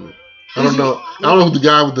with the tournament. I don't know who the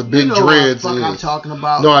guy with the big dreads is. I'm talking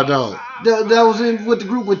about. No, I don't. That was in with the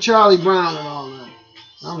group with Charlie Brown and all that.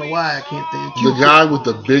 I don't know why I can't think of the guy with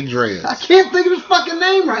the big dreads. I can't think of his fucking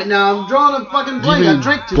name right now. I'm drawing a fucking blank. I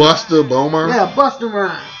drink too much. Buster Beaumont? Yeah, Buster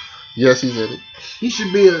Rhymes. Yes, he's in it. He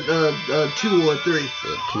should be a 2 or a 3.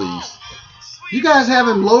 Please. You guys have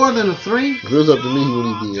him lower than a 3? If it was up to me, he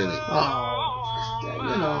wouldn't be in it. Oh,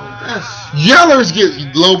 you know, that's... Yellers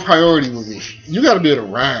get low priority with me. You got to be able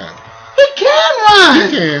to rhyme. He can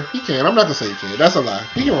rhyme. He can. I'm not going to say he can. That's a lie.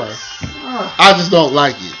 He can rhyme. I just don't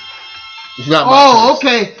like it. It's not my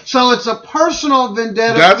okay. So it's a personal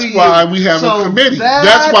vendetta. That's why we have a committee.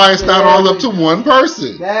 That's why it's not all up to one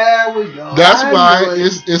person. There we go. That's why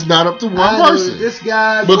it's not up to one person. This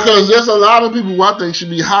guy. Because there's a lot of people who I think should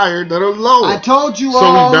be hired that are low. I told you all.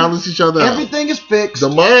 So we balance each other out. Everything is fixed. The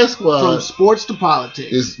Mind Squad. From sports to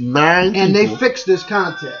politics. Is 9 people. And they fixed this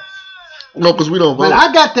contest. No, because we don't vote. But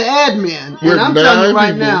I got the admin. And I'm telling you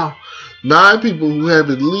right now. 9 people who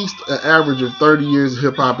have at least an average of 30 years of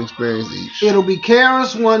hip-hop experience each. It'll be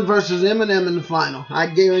KRS-One versus Eminem in the final. I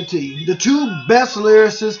guarantee you. The 2 best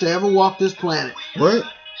lyricists to ever walk this planet. What?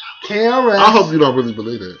 KRS. I hope you don't really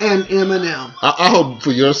believe that. And Eminem. I hope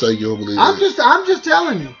for your sake you don't believe that. I'm just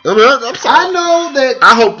telling you. I'm sorry. I know that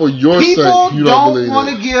I hope for your sake you don't believe that. People don't want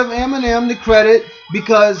to give Eminem the credit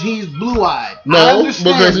because he's blue-eyed. No,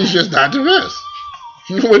 because he's just not the best.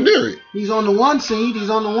 He went near it. He's on the 1 seed. He's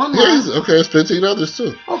on the 1 line. Yeah, okay, it's 15 others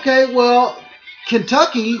too. Okay, well,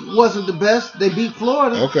 Kentucky wasn't the best. They beat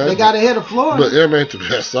Florida. Okay. They got ahead of Florida. But Eminem ain't the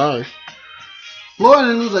best, sorry. Florida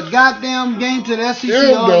didn't lose a goddamn game to the SEC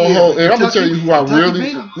all year. And I'm gonna tell you who I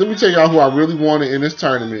really. Let me tell y'all who I really wanted in this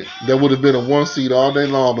tournament. That would have been a 1 seed all day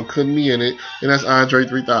long, but couldn't be in it, and that's Andre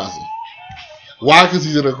 3000. Why? Because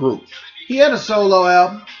he's in a group. He had a solo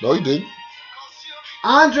album. No, he didn't.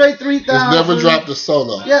 Andre 3000. He's never dropped a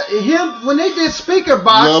solo. Yeah, him when they did Speaker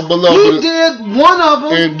Box, he did one of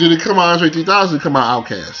them. And did it come out Andre 3000? Did it come out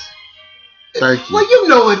Outkast? Thank you. Well, you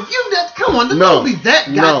know it. Come on, don't be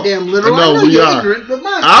that goddamn literal. No, I know you're ignorant, but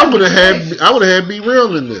I would have had Be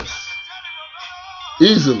Real in this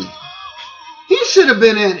easily. He should have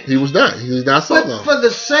been in it. He was not. He's not solo. But for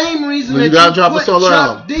the same reason you gotta drop a solo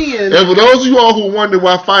album. And for those of you all who wonder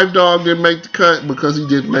why Phife Dawg didn't make the cut, because he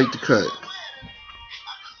didn't make the cut.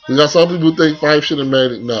 Because some people think Phife should have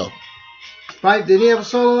made it. No. Phife, did he have a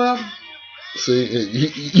solo album? See,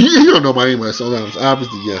 you don't know about anybody's solo albums.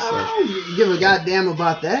 Obviously, yes, sir. You give a goddamn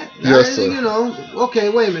about that. Yes, sir. You know, okay,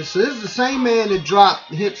 wait a minute. So this is the same man that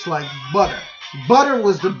dropped hits like Butter. Butter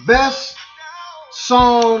was the best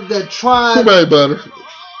song that Tribe. Who made Butter?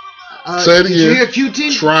 Say it again. Did you hear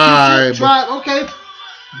Q-Tip? Tribe. Okay.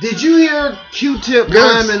 Did you hear Q-Tip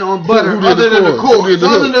rhyming on Butter other than the chorus?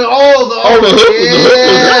 Other than all the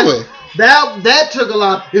hook. That took a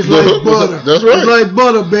lot. It's like butter. That's right. It's like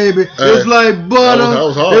butter, baby. It's like butter. That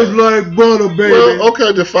was hard. It's like butter, baby. Well,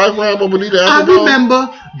 okay, did Phife rhyme on Bonita Appleball? I remember.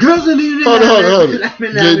 Girls in the Hold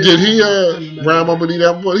on. Did he rhyme on Bonita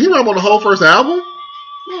Appleball? He rhymed on the whole first album?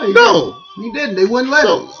 No. He didn't. They wouldn't let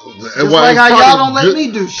him. Just well, like how y'all don't let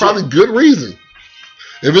me do shit. Probably good reason.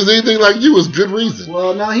 If it's anything like you, it's good reason.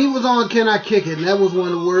 Well, now he was on Can I Kick It, and that was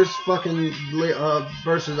one of the worst fucking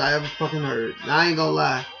verses I ever fucking heard. I ain't gonna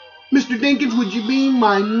lie. Mr. Dinkins, would you be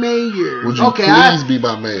my mayor? Would you please be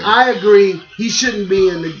my mayor? I agree. He shouldn't be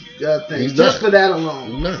in the thing. He's just not. for that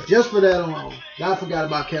alone. He's not. Just for that alone. I forgot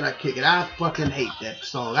about Can I Kick It. I fucking hate that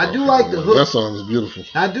song. I do like the hook. That song is beautiful.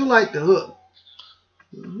 I do like the hook.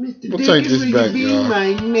 Mr. We'll Dinkins, take this would back, you be y'all.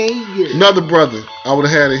 my mayor? Another brother I would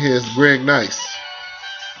have had in here is Greg Nice.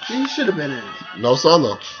 He should have been in it. No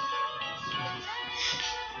solo.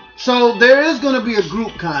 So there is going to be a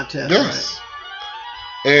group contest. Yes. Right?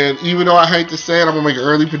 And even though I hate to say it, I'm going to make an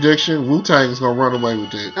early prediction. Wu-Tang is going to run away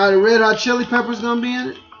with it. Are the Red Hot Chili Peppers going to be in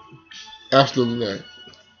it? Absolutely not.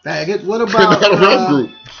 Faggot. What about... not a rap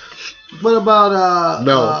group. What about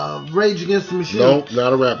no. Rage Against the Machine? No,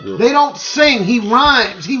 not a rap group. They don't sing. He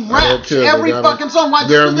rhymes. He raps every fucking song. Why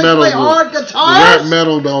do they play hard guitars? Rap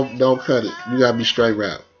metal don't cut it. You got to be straight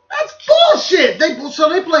rap. That's bullshit. They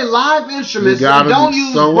play live instruments and don't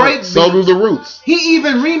use breakbeats. So do the Roots. He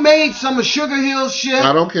even remade some of Sugar Hill's shit.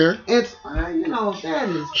 I don't care. It's that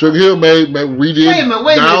is. Sugar Hill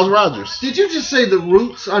redid Niles Rodgers. Did you just say the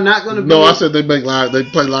Roots are not going to be? No, I said they play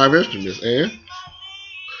live instruments and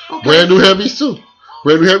Brand New Heavies too.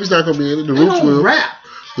 Brand New Heavies not going to be in it. The Roots will rap.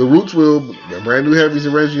 The Roots will. Brand New Heavies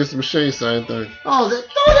and Rage Against the Machine, same thing. Oh, they're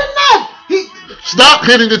not. Stop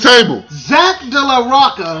hitting the table. Zach De La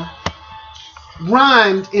Rocca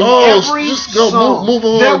rhymed in every song. Move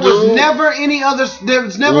on, there was never any other. There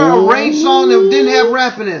was never a Rage song that didn't have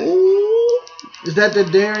rapping in it. Is that the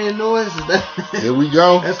Darian noise? Is that? Here we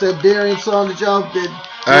go. That's that Darian song that y'all did.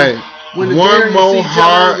 Hey, one more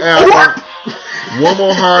hard album. One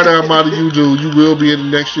more hard album out of you will be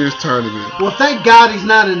in next year's tournament. Well, thank God he's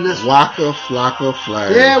not in this one. Waka Flocka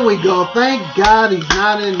Flame. There we go. Thank God he's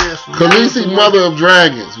not in this one. Khaleesi, Mother of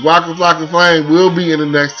Dragons, Waka Flocka Flame will be in the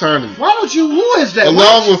next tournament. Why don't you? Who is that?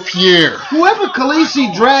 Along with Pierre. Whoever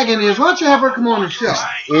Khaleesi Dragon is, why don't you have her come on the show?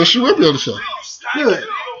 Well, she will be on the show. Good.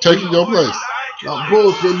 Taking your place. Oh,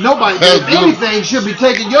 bullshit. Nobody, if anything, should be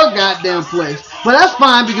taking your goddamn place. But that's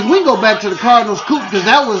fine because we can go back to the Cardinals Coop because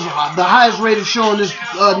that was the highest rated show on this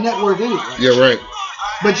network anyway. Yeah, right.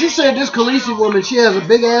 But you said this Khaleesi woman, she has a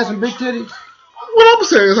big ass and big titties? What I'm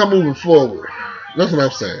saying is I'm moving forward. That's what I'm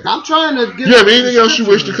saying. I'm trying to get... You have anything else you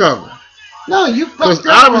wish to cover? No, you fucked up. Because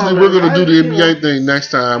obviously we're going to do the NBA thing next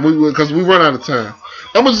time because we run out of time.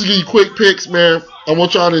 I'm going to just give you quick picks, man. I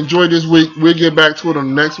want y'all to enjoy this week. We'll get back to it on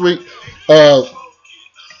the next week. Let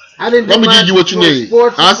me give you what you need.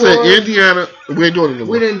 I said Indiana. We ain't doing it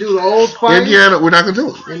anymore. We didn't do the old Spice. Indiana, we're not going to do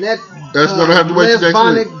it. And that's going to have to wait till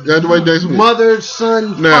next week. That's have to wait next week. Mother,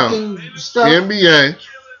 son, fucking stuff. NBA.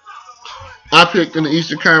 I picked in the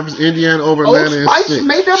Eastern Conference Indiana over Atlanta in 6.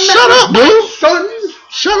 Made them Shut up, dude. Son.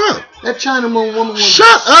 Shut up. That Chinaman woman was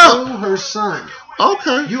her son.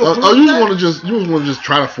 Okay. You want to just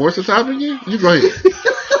try to force the topic again? You go ahead.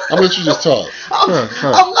 I'll let you just talk. No,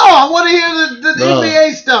 I want to hear the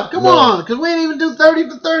NBA stuff. Come on, because we didn't even do 30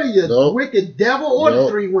 for 30 yet. Nope. Wicked devil or the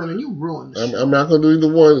 3 women. You ruined this. I'm not going to do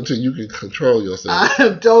either one until you can control yourself.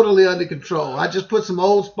 I'm totally under control. I just put some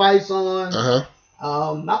Old Spice on.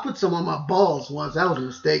 I put some on my balls once. That was a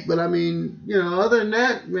mistake. But I mean, you know, other than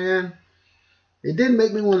that, man, it didn't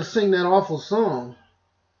make me want to sing that awful song.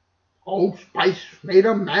 Old Spice made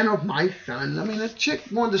a man of my son. I mean, that chick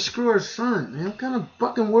wanted to screw her son, man. What kind of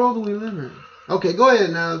fucking world do we live in? Okay, go ahead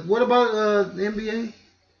now. What about the NBA?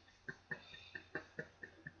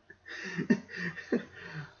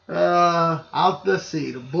 Let's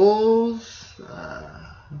see. The Bulls.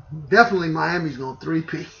 Definitely Miami's going to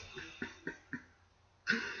 3-peat.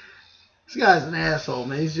 This guy's an asshole,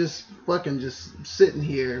 man. He's just fucking just sitting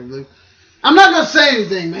here. I'm not going to say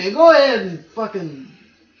anything, man. Go ahead and fucking...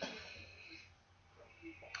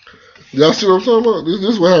 Y'all see what I'm talking about? This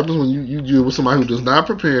is what happens when you deal with somebody who does not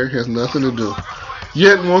prepare, has nothing to do,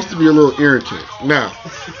 yet wants to be a little irritant. Now,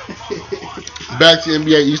 back to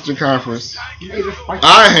NBA Eastern Conference.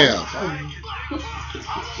 I have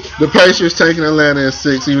the Pacers taking Atlanta at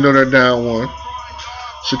 6, even though they're down 1.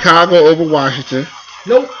 Chicago over Washington.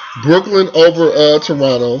 Nope. Brooklyn over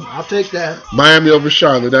Toronto. I'll take that. Miami over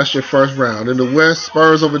Charlotte. That's your first round. In the West,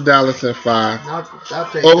 Spurs over Dallas in 5. I'll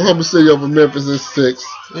take Oklahoma City over Memphis in 6.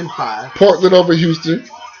 In 5. Portland over Houston.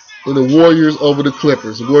 And the Warriors over the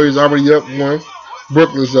Clippers. The Warriors already up 1.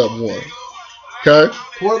 Brooklyn's up 1. Okay?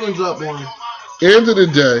 Portland's up 1. End of the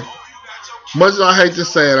day, much as I hate to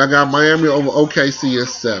say it, I got Miami over OKC at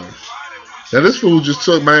 7. Now, this fool just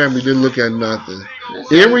took Miami, didn't look at nothing.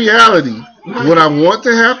 In reality, what I want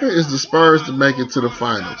to happen is the Spurs to make it to the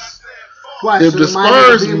finals. Why? If the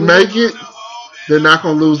Spurs make it, they're not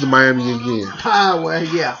going to lose to Miami again. Well,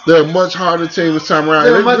 yeah. They're a much harder team this time around.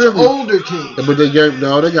 They're a much older team. But they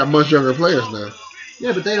got much younger players now.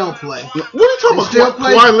 Yeah, but they don't play. What are you talking about?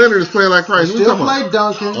 Kawhi Leonard is playing like crazy. They still play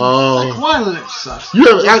Duncan. Oh. Kawhi Leonard sucks. You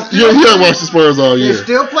haven't watched the Spurs all year. They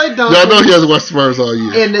still play Duncan. Y'all know he hasn't watched the Spurs all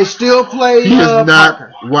year. And they still play He has not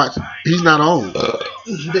Parker. watched. He's not old.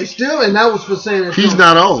 They still, and that was for saying that he's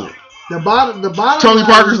not old. The bottom. Tony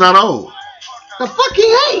Parker's not old. The fuck he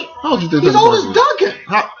ain't. How old you think he's old as Duncan.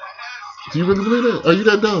 Do you really believe that? Are you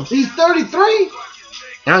that dumb? He's 33.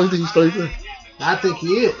 I don't think he's 33. I think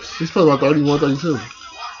he is. He's probably about 31, 32.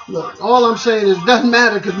 Look, all I'm saying is it doesn't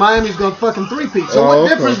matter because Miami's going to fucking 3-peat. So what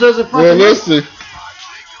difference does it fucking make?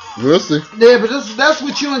 We'll see. Yeah, but that's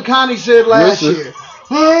what you and Connie said last year.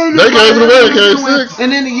 They gave it away in Game 6.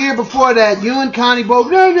 And then the year before that, you and Connie both,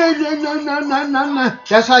 no.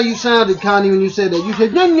 That's how you sounded, Connie, when you said that. You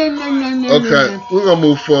said, no. Okay, we're going to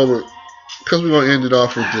move forward because we're going to end it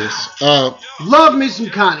off with this. Love me some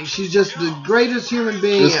Connie. She's just the greatest human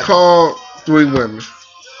being It's ever. called 3 Women.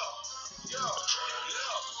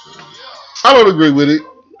 I don't agree with it,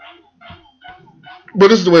 but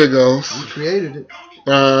this is the way it goes. You created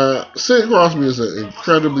it. Sidney Crosby is an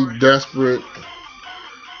incredibly desperate,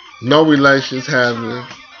 no relations having,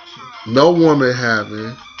 no woman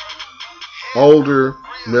having, older,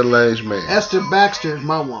 middle-aged man. Esther Baxter is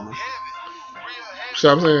my woman. See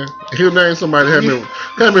what I'm saying? He'll name somebody that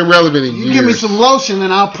hasn't been relevant in years. You give me some lotion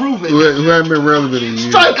and I'll prove it. Who hasn't been relevant in years.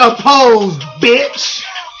 Strike a pose, bitch!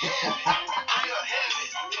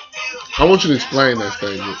 I want you to explain that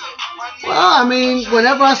statement. Well, I mean,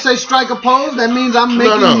 whenever I say strike a pose, that means I'm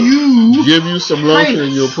making you give you some lotion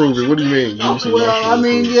and you'll prove it. What do you mean? Listen,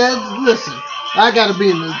 I got to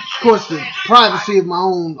be in the privacy of my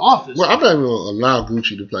own office. Well, I'm not even going to allow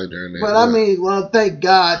Gucci to play during that. But I mean, thank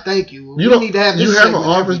God, thank you. You need to have this. You have an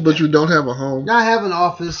office, but you don't have a home. I have an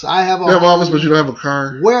office. I have a You have an office, but you don't have a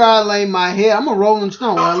car. Where I lay my head, I'm a Rolling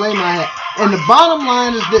Stone. Where I lay my head, and the bottom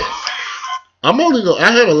line is this. I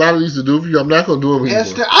had a lot of these to do for you. I'm not going to do them anymore.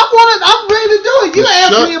 Esther, I'm ready to do it. You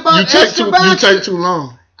asked me about Esther Baxter. You take too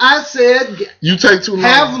long. I said, you take too long.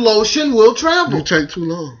 Have lotion, will travel. You take too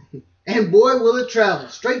long. And boy, will it travel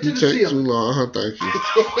straight to the ceiling. You take too long. Thank you.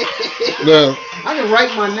 Now, I can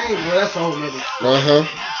write my name. Well, that's a whole nother.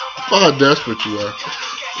 How desperate you are.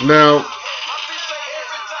 Now,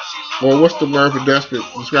 well, what's the word for desperate?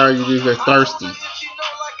 Describe you these as thirsty.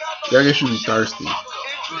 I guess you be thirsty.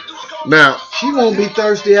 Now, she won't be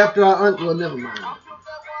thirsty after well, never mind.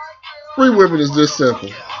 3 Women is this simple.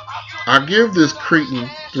 I give this cretin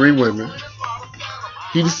 3 women.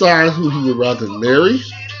 He decides who he would rather marry,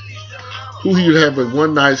 who he would have a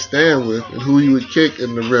one-night stand with, and who he would kick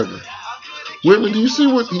in the river. Women, do you see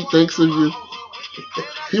what he thinks of you?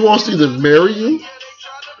 He wants to either marry you,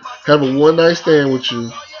 have a one-night stand with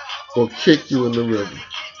you, or kick you in the river.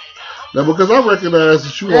 Now, because I recognize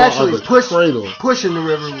that you are the cradle. Pushing the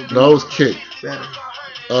river would be no, it's kick. Better.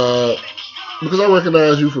 Because I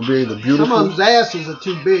recognize you for being the beautiful. Some of them's asses are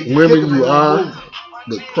too big. Women you are,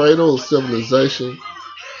 the cradle of civilization.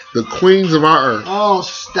 The queens of our earth. Oh,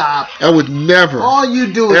 stop. I would never. All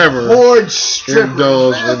you do is hoard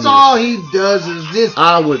strippers. That's all he does is this.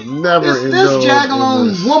 I would never This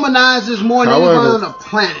Jagalone womanizes more than anybody on the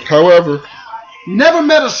planet. However. Never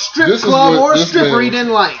met a strip club or a stripper he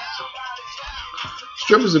didn't like.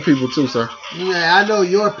 Strippers are people too, sir. Yeah, I know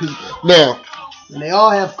your people. Now. And they all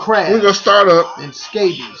have crabs. We're going to start up. And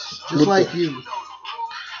scabies. Just like you.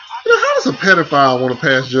 How does a pedophile want to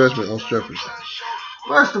pass judgment on strippers?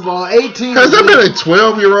 First of all, 18. Has there been a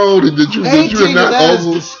 12-year-old and did you not that's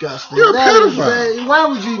disgusting. You're a pedophile. Why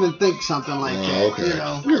would you even think something like that?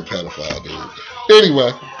 Okay. You're a pedophile, dude.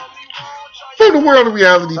 Anyway, from the world of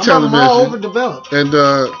reality television. Some of them are overdeveloped. And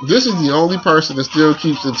this is the only person that still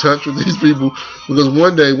keeps in touch with these people because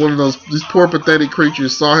one day one of these poor pathetic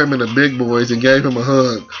creatures saw him in the Big Boys and gave him a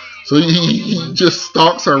hug. So he just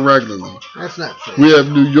stalks her regularly. That's not true. We have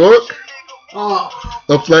New York. Oh.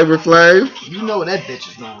 A Flavor Flav. You know where that bitch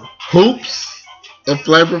is going. Hoops. A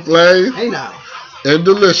Flavor Flav. Hey now. And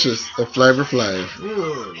Delicious. A Flavor Flav.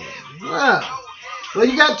 Wow. Well,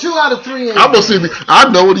 you got 2 out of 3. I'm gonna see. I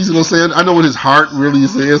know what he's gonna say. I know what his heart really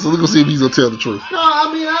is saying. So we're gonna see if he's gonna tell the truth. No,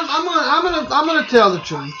 I mean I'm gonna tell the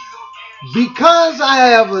truth. Because I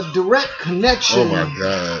have a direct connection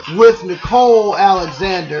with Nicole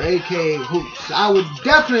Alexander, a.k.a. Hoops, I would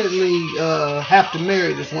definitely have to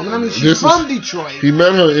marry this woman. I mean, she's from Detroit. He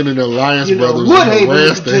met her in an Alliance Brothers and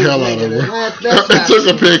harassed the hell out of her. I took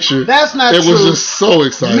a picture. That's not true. It was just so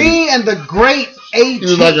exciting. Me and the great A.T. He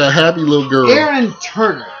was like a happy little girl. Aaron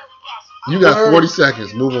Turner. You got 40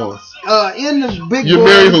 seconds. Move on. In the Big Boy. You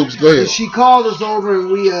marry Hoops. Go ahead. She called us over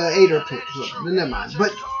and we ate her picture. Never mind.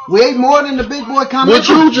 But we ate more than the Big Boy comment. Would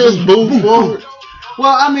you just move forward?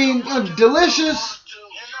 Well, I mean, Delicious.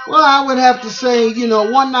 Well, I would have to say,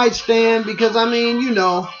 one night stand because, how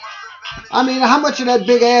much of that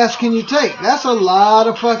big ass can you take? That's a lot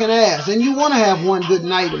of fucking ass. And you want to have one good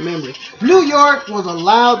night of memory. New York was a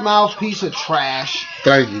loudmouth piece of trash.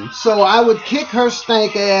 Thank you. So I would kick her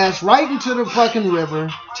stank ass right into the fucking river.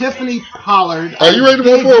 Tiffany Pollard. Are you ready to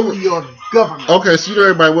move forward? Your government. Okay, so you know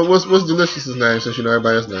everybody. What's Delicious's name since you know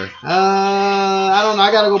everybody else's name? I don't know.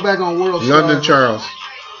 I got to go back on World Star. London Charles.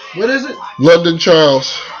 What is it? London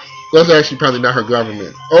Charles. That's actually probably not her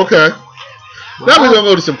government. Okay. Now we're going to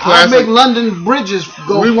go to some classic. I make London bridges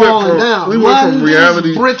go falling down. We went from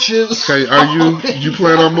reality. Bridges. Okay, you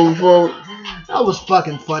plan on moving forward? That was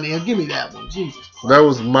fucking funny. Give me that one. Jesus Christ. That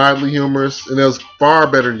was mildly humorous, and it was far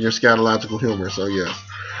better than your scatological humor, so yes.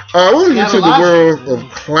 We're going to get to the world of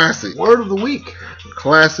classic. Word of the week.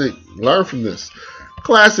 Classic. Learn from this.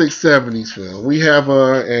 Classic 70s film. We have,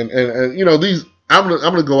 these... I'm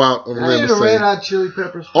gonna go out on a limb and say Red Hot Chili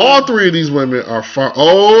Peppers. All 3 of these women are far.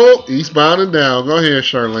 Oh, Eastbound and Down. Go ahead,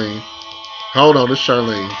 Charlene. Hold on, this is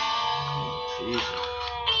Charlene.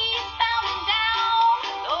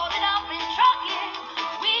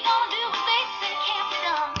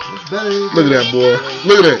 Look at that boy.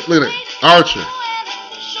 Look at that. Archer.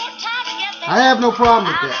 I have no problem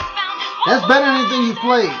with that. That's better than anything you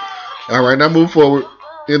played. All right, now move forward.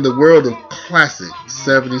 In the world of classic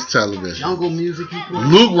 70s television. Jungle music.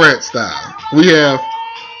 Luke Rant style. We have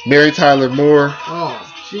Mary Tyler Moore. Oh,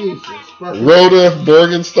 Jesus. Rhoda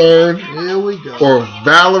Morgenstern. Here we go. Or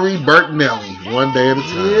Valerie Bertinelli. One day at a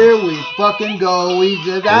time. Here we fucking go.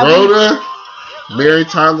 Rhoda, Mary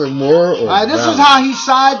Tyler Moore, or this is how he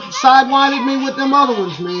sidewinded me with them other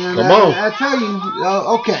ones, man. Come on. I tell you.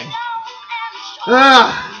 Okay.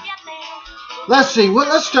 Let's see.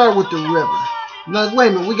 Let's start with the river. Now, wait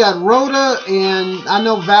a minute. We got Rhoda and I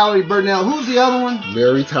know Valerie Bertinelli. Who's the other one?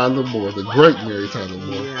 Mary Tyler Moore, the great Mary Tyler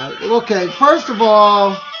Moore. Yeah. Okay. First of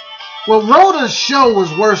all, Rhoda's show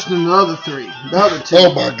was worse than the other 3. The other 2.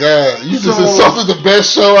 Oh my God! You just insulted the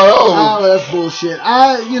best show I own. Oh, that's bullshit.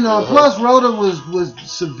 Plus Rhoda was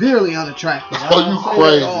severely unattractive. Oh, you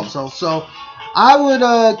crazy? Also, so I would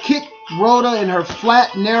kick Rhoda and her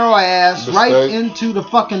flat, narrow ass right into the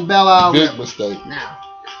fucking Belle Isle. Big mistake. Now.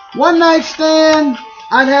 One night stand,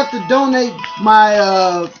 I'd have to donate my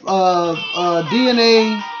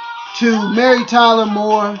DNA to Mary Tyler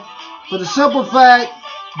Moore for the simple fact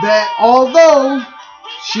that although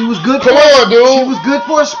she was good for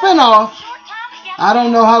a spinoff, I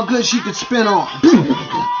don't know how good she could spin on.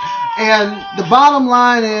 And the bottom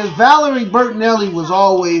line is Valerie Bertinelli was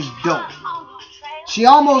always dope. She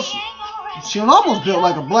was almost built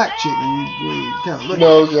like a black chick.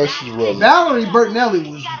 She's really. Valerie Bertinelli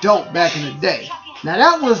was dope back in the day. Now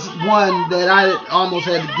that was one that I almost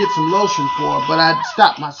had to get some lotion for, but I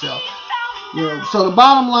stopped myself. So the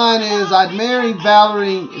bottom line is I'd marry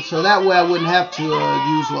Valerie, so that way I wouldn't have to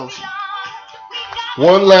use lotion.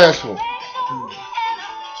 One last one.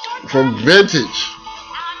 From Vintage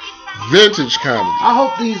Comedy. I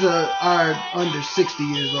hope these are under 60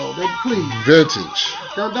 years old. Please. Vintage.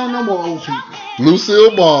 Don't no more old people.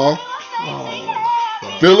 Lucille Ball.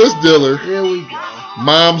 Oh. Phyllis Diller. Here we go.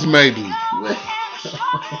 Moms Mabley.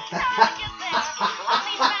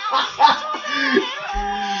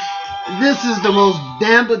 This is the most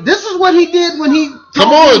damn. This is what he did when he. Come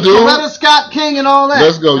on, dude. Coretta Scott King and all that.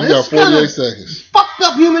 Let's go. You got 48 seconds. Fucked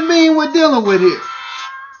up human being we're dealing with here.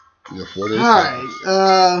 You got 48 seconds.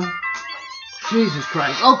 All right. Jesus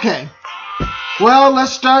Christ. Okay. Well,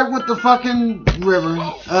 let's start with the fucking river.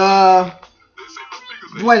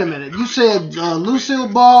 Wait a minute. You said Lucille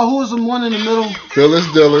Ball. Who was the one in the middle? Phyllis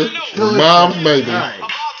Diller. Moms Mabley. All right.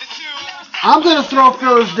 I'm gonna throw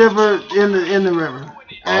Phyllis Diller in the river.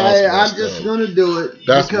 I'm just gonna do it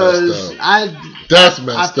because I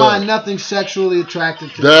find nothing sexually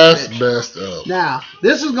attractive to That's messed up. Now,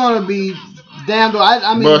 this is gonna be damn.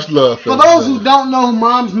 I mean, much love for those who don't know who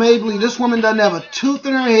Moms Mabley, this woman doesn't have a tooth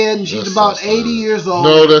in her head, and she's about 80 years old.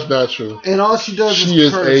 No, that's not true. And all she does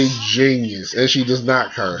is curse. a genius, and she does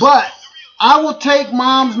not curse. But I will take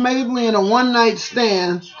Moms Mabley in a one-night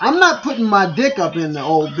stand. I'm not putting my dick up in the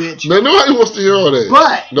old bitch. No, nobody wants to hear all that.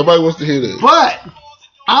 But nobody wants to hear that. But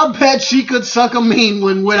I bet she could suck a mean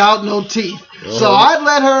one without no teeth. So I'd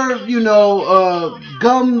let her,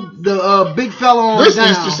 gum the big fella on this down.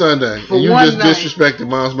 This Easter Sunday. And you just disrespected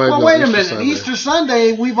Moms Mabley. Well, wait a minute. Sunday. Easter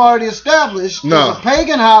Sunday, we've already established, no. It's a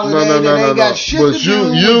pagan holiday that ain't got shit to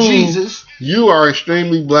do with Jesus. You are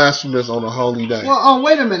extremely blasphemous on a holy day. Well,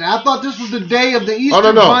 wait a minute. I thought this was the day of the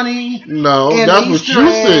Easter bunny. No, that's what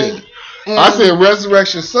you said. I said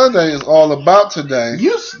Resurrection Sunday is all about today.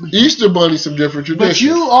 Easter Bunny, some different traditions. But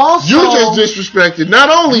you also just disrespected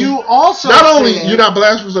you're not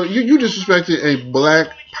blasphemous. You disrespected a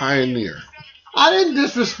black pioneer. I didn't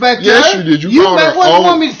disrespect her. Yes, you did. You called her what, you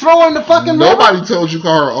want me to throw her in the fucking Nobody river? told you to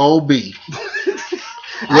call her OB.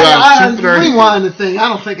 I rewind the thing. I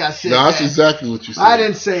don't think I said that. That's exactly what you said. I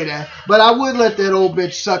didn't say that. But I would let that old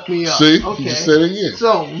bitch suck me up. See? Okay. You just said it again.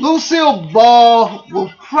 So, Lucille Ball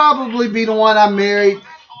will probably be the one I married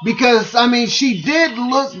because, I mean, she did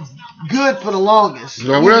look good for the longest.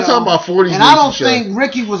 No, we're not talking about 40s. And I don't think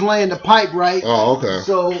Ricky was laying the pipe right. Oh, okay.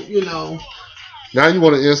 So, Now you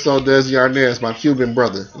want to insult Desi Arnaz, my Cuban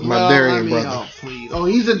brother, my Darien brother. Oh, please. Oh,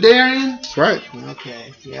 he's a Darien? That's right.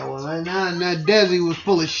 Okay. Yeah, well, now Desi was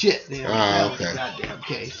full of shit. Okay. Goddamn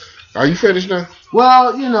case. Are you finished now?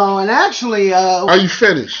 Well, and actually... are you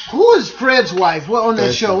finished? Who is Fred's wife? What on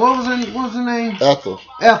that show? What was her name? Ethel.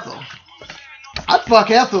 I'd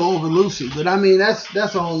fuck Ethel over Lucy, but I mean, that's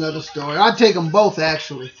a whole nother story. I'd take them both,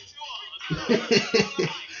 actually.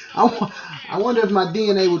 I wonder if my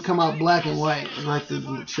DNA would come out black and white like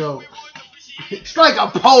the show. Strike a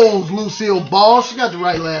pose, Lucille Ball. She got the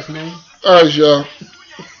right last name. All right, y'all.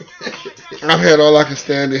 I've had all I can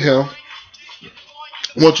stand to him.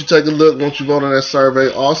 Won't you take a look? Won't you vote on that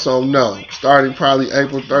survey? Also, no. Starting probably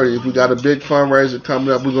April 30th, we got a big fundraiser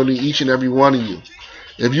coming up. We're going to need each and every one of you.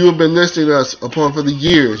 If you have been listening to us upon for the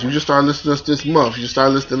years, you just started listening to us this month. You just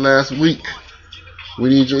started listening last week. We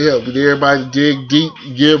need your help. We need everybody to dig deep,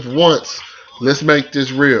 give once. Let's make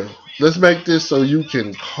this real. Let's make this so you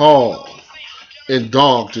can call and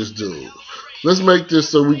dog this dude. Let's make this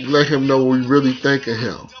so we can let him know what we really think of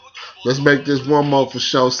him. Let's make this one more for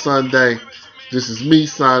Show Sunday. This is me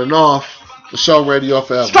signing off. The Show Radio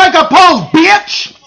Forever. Strike a pose, bitch!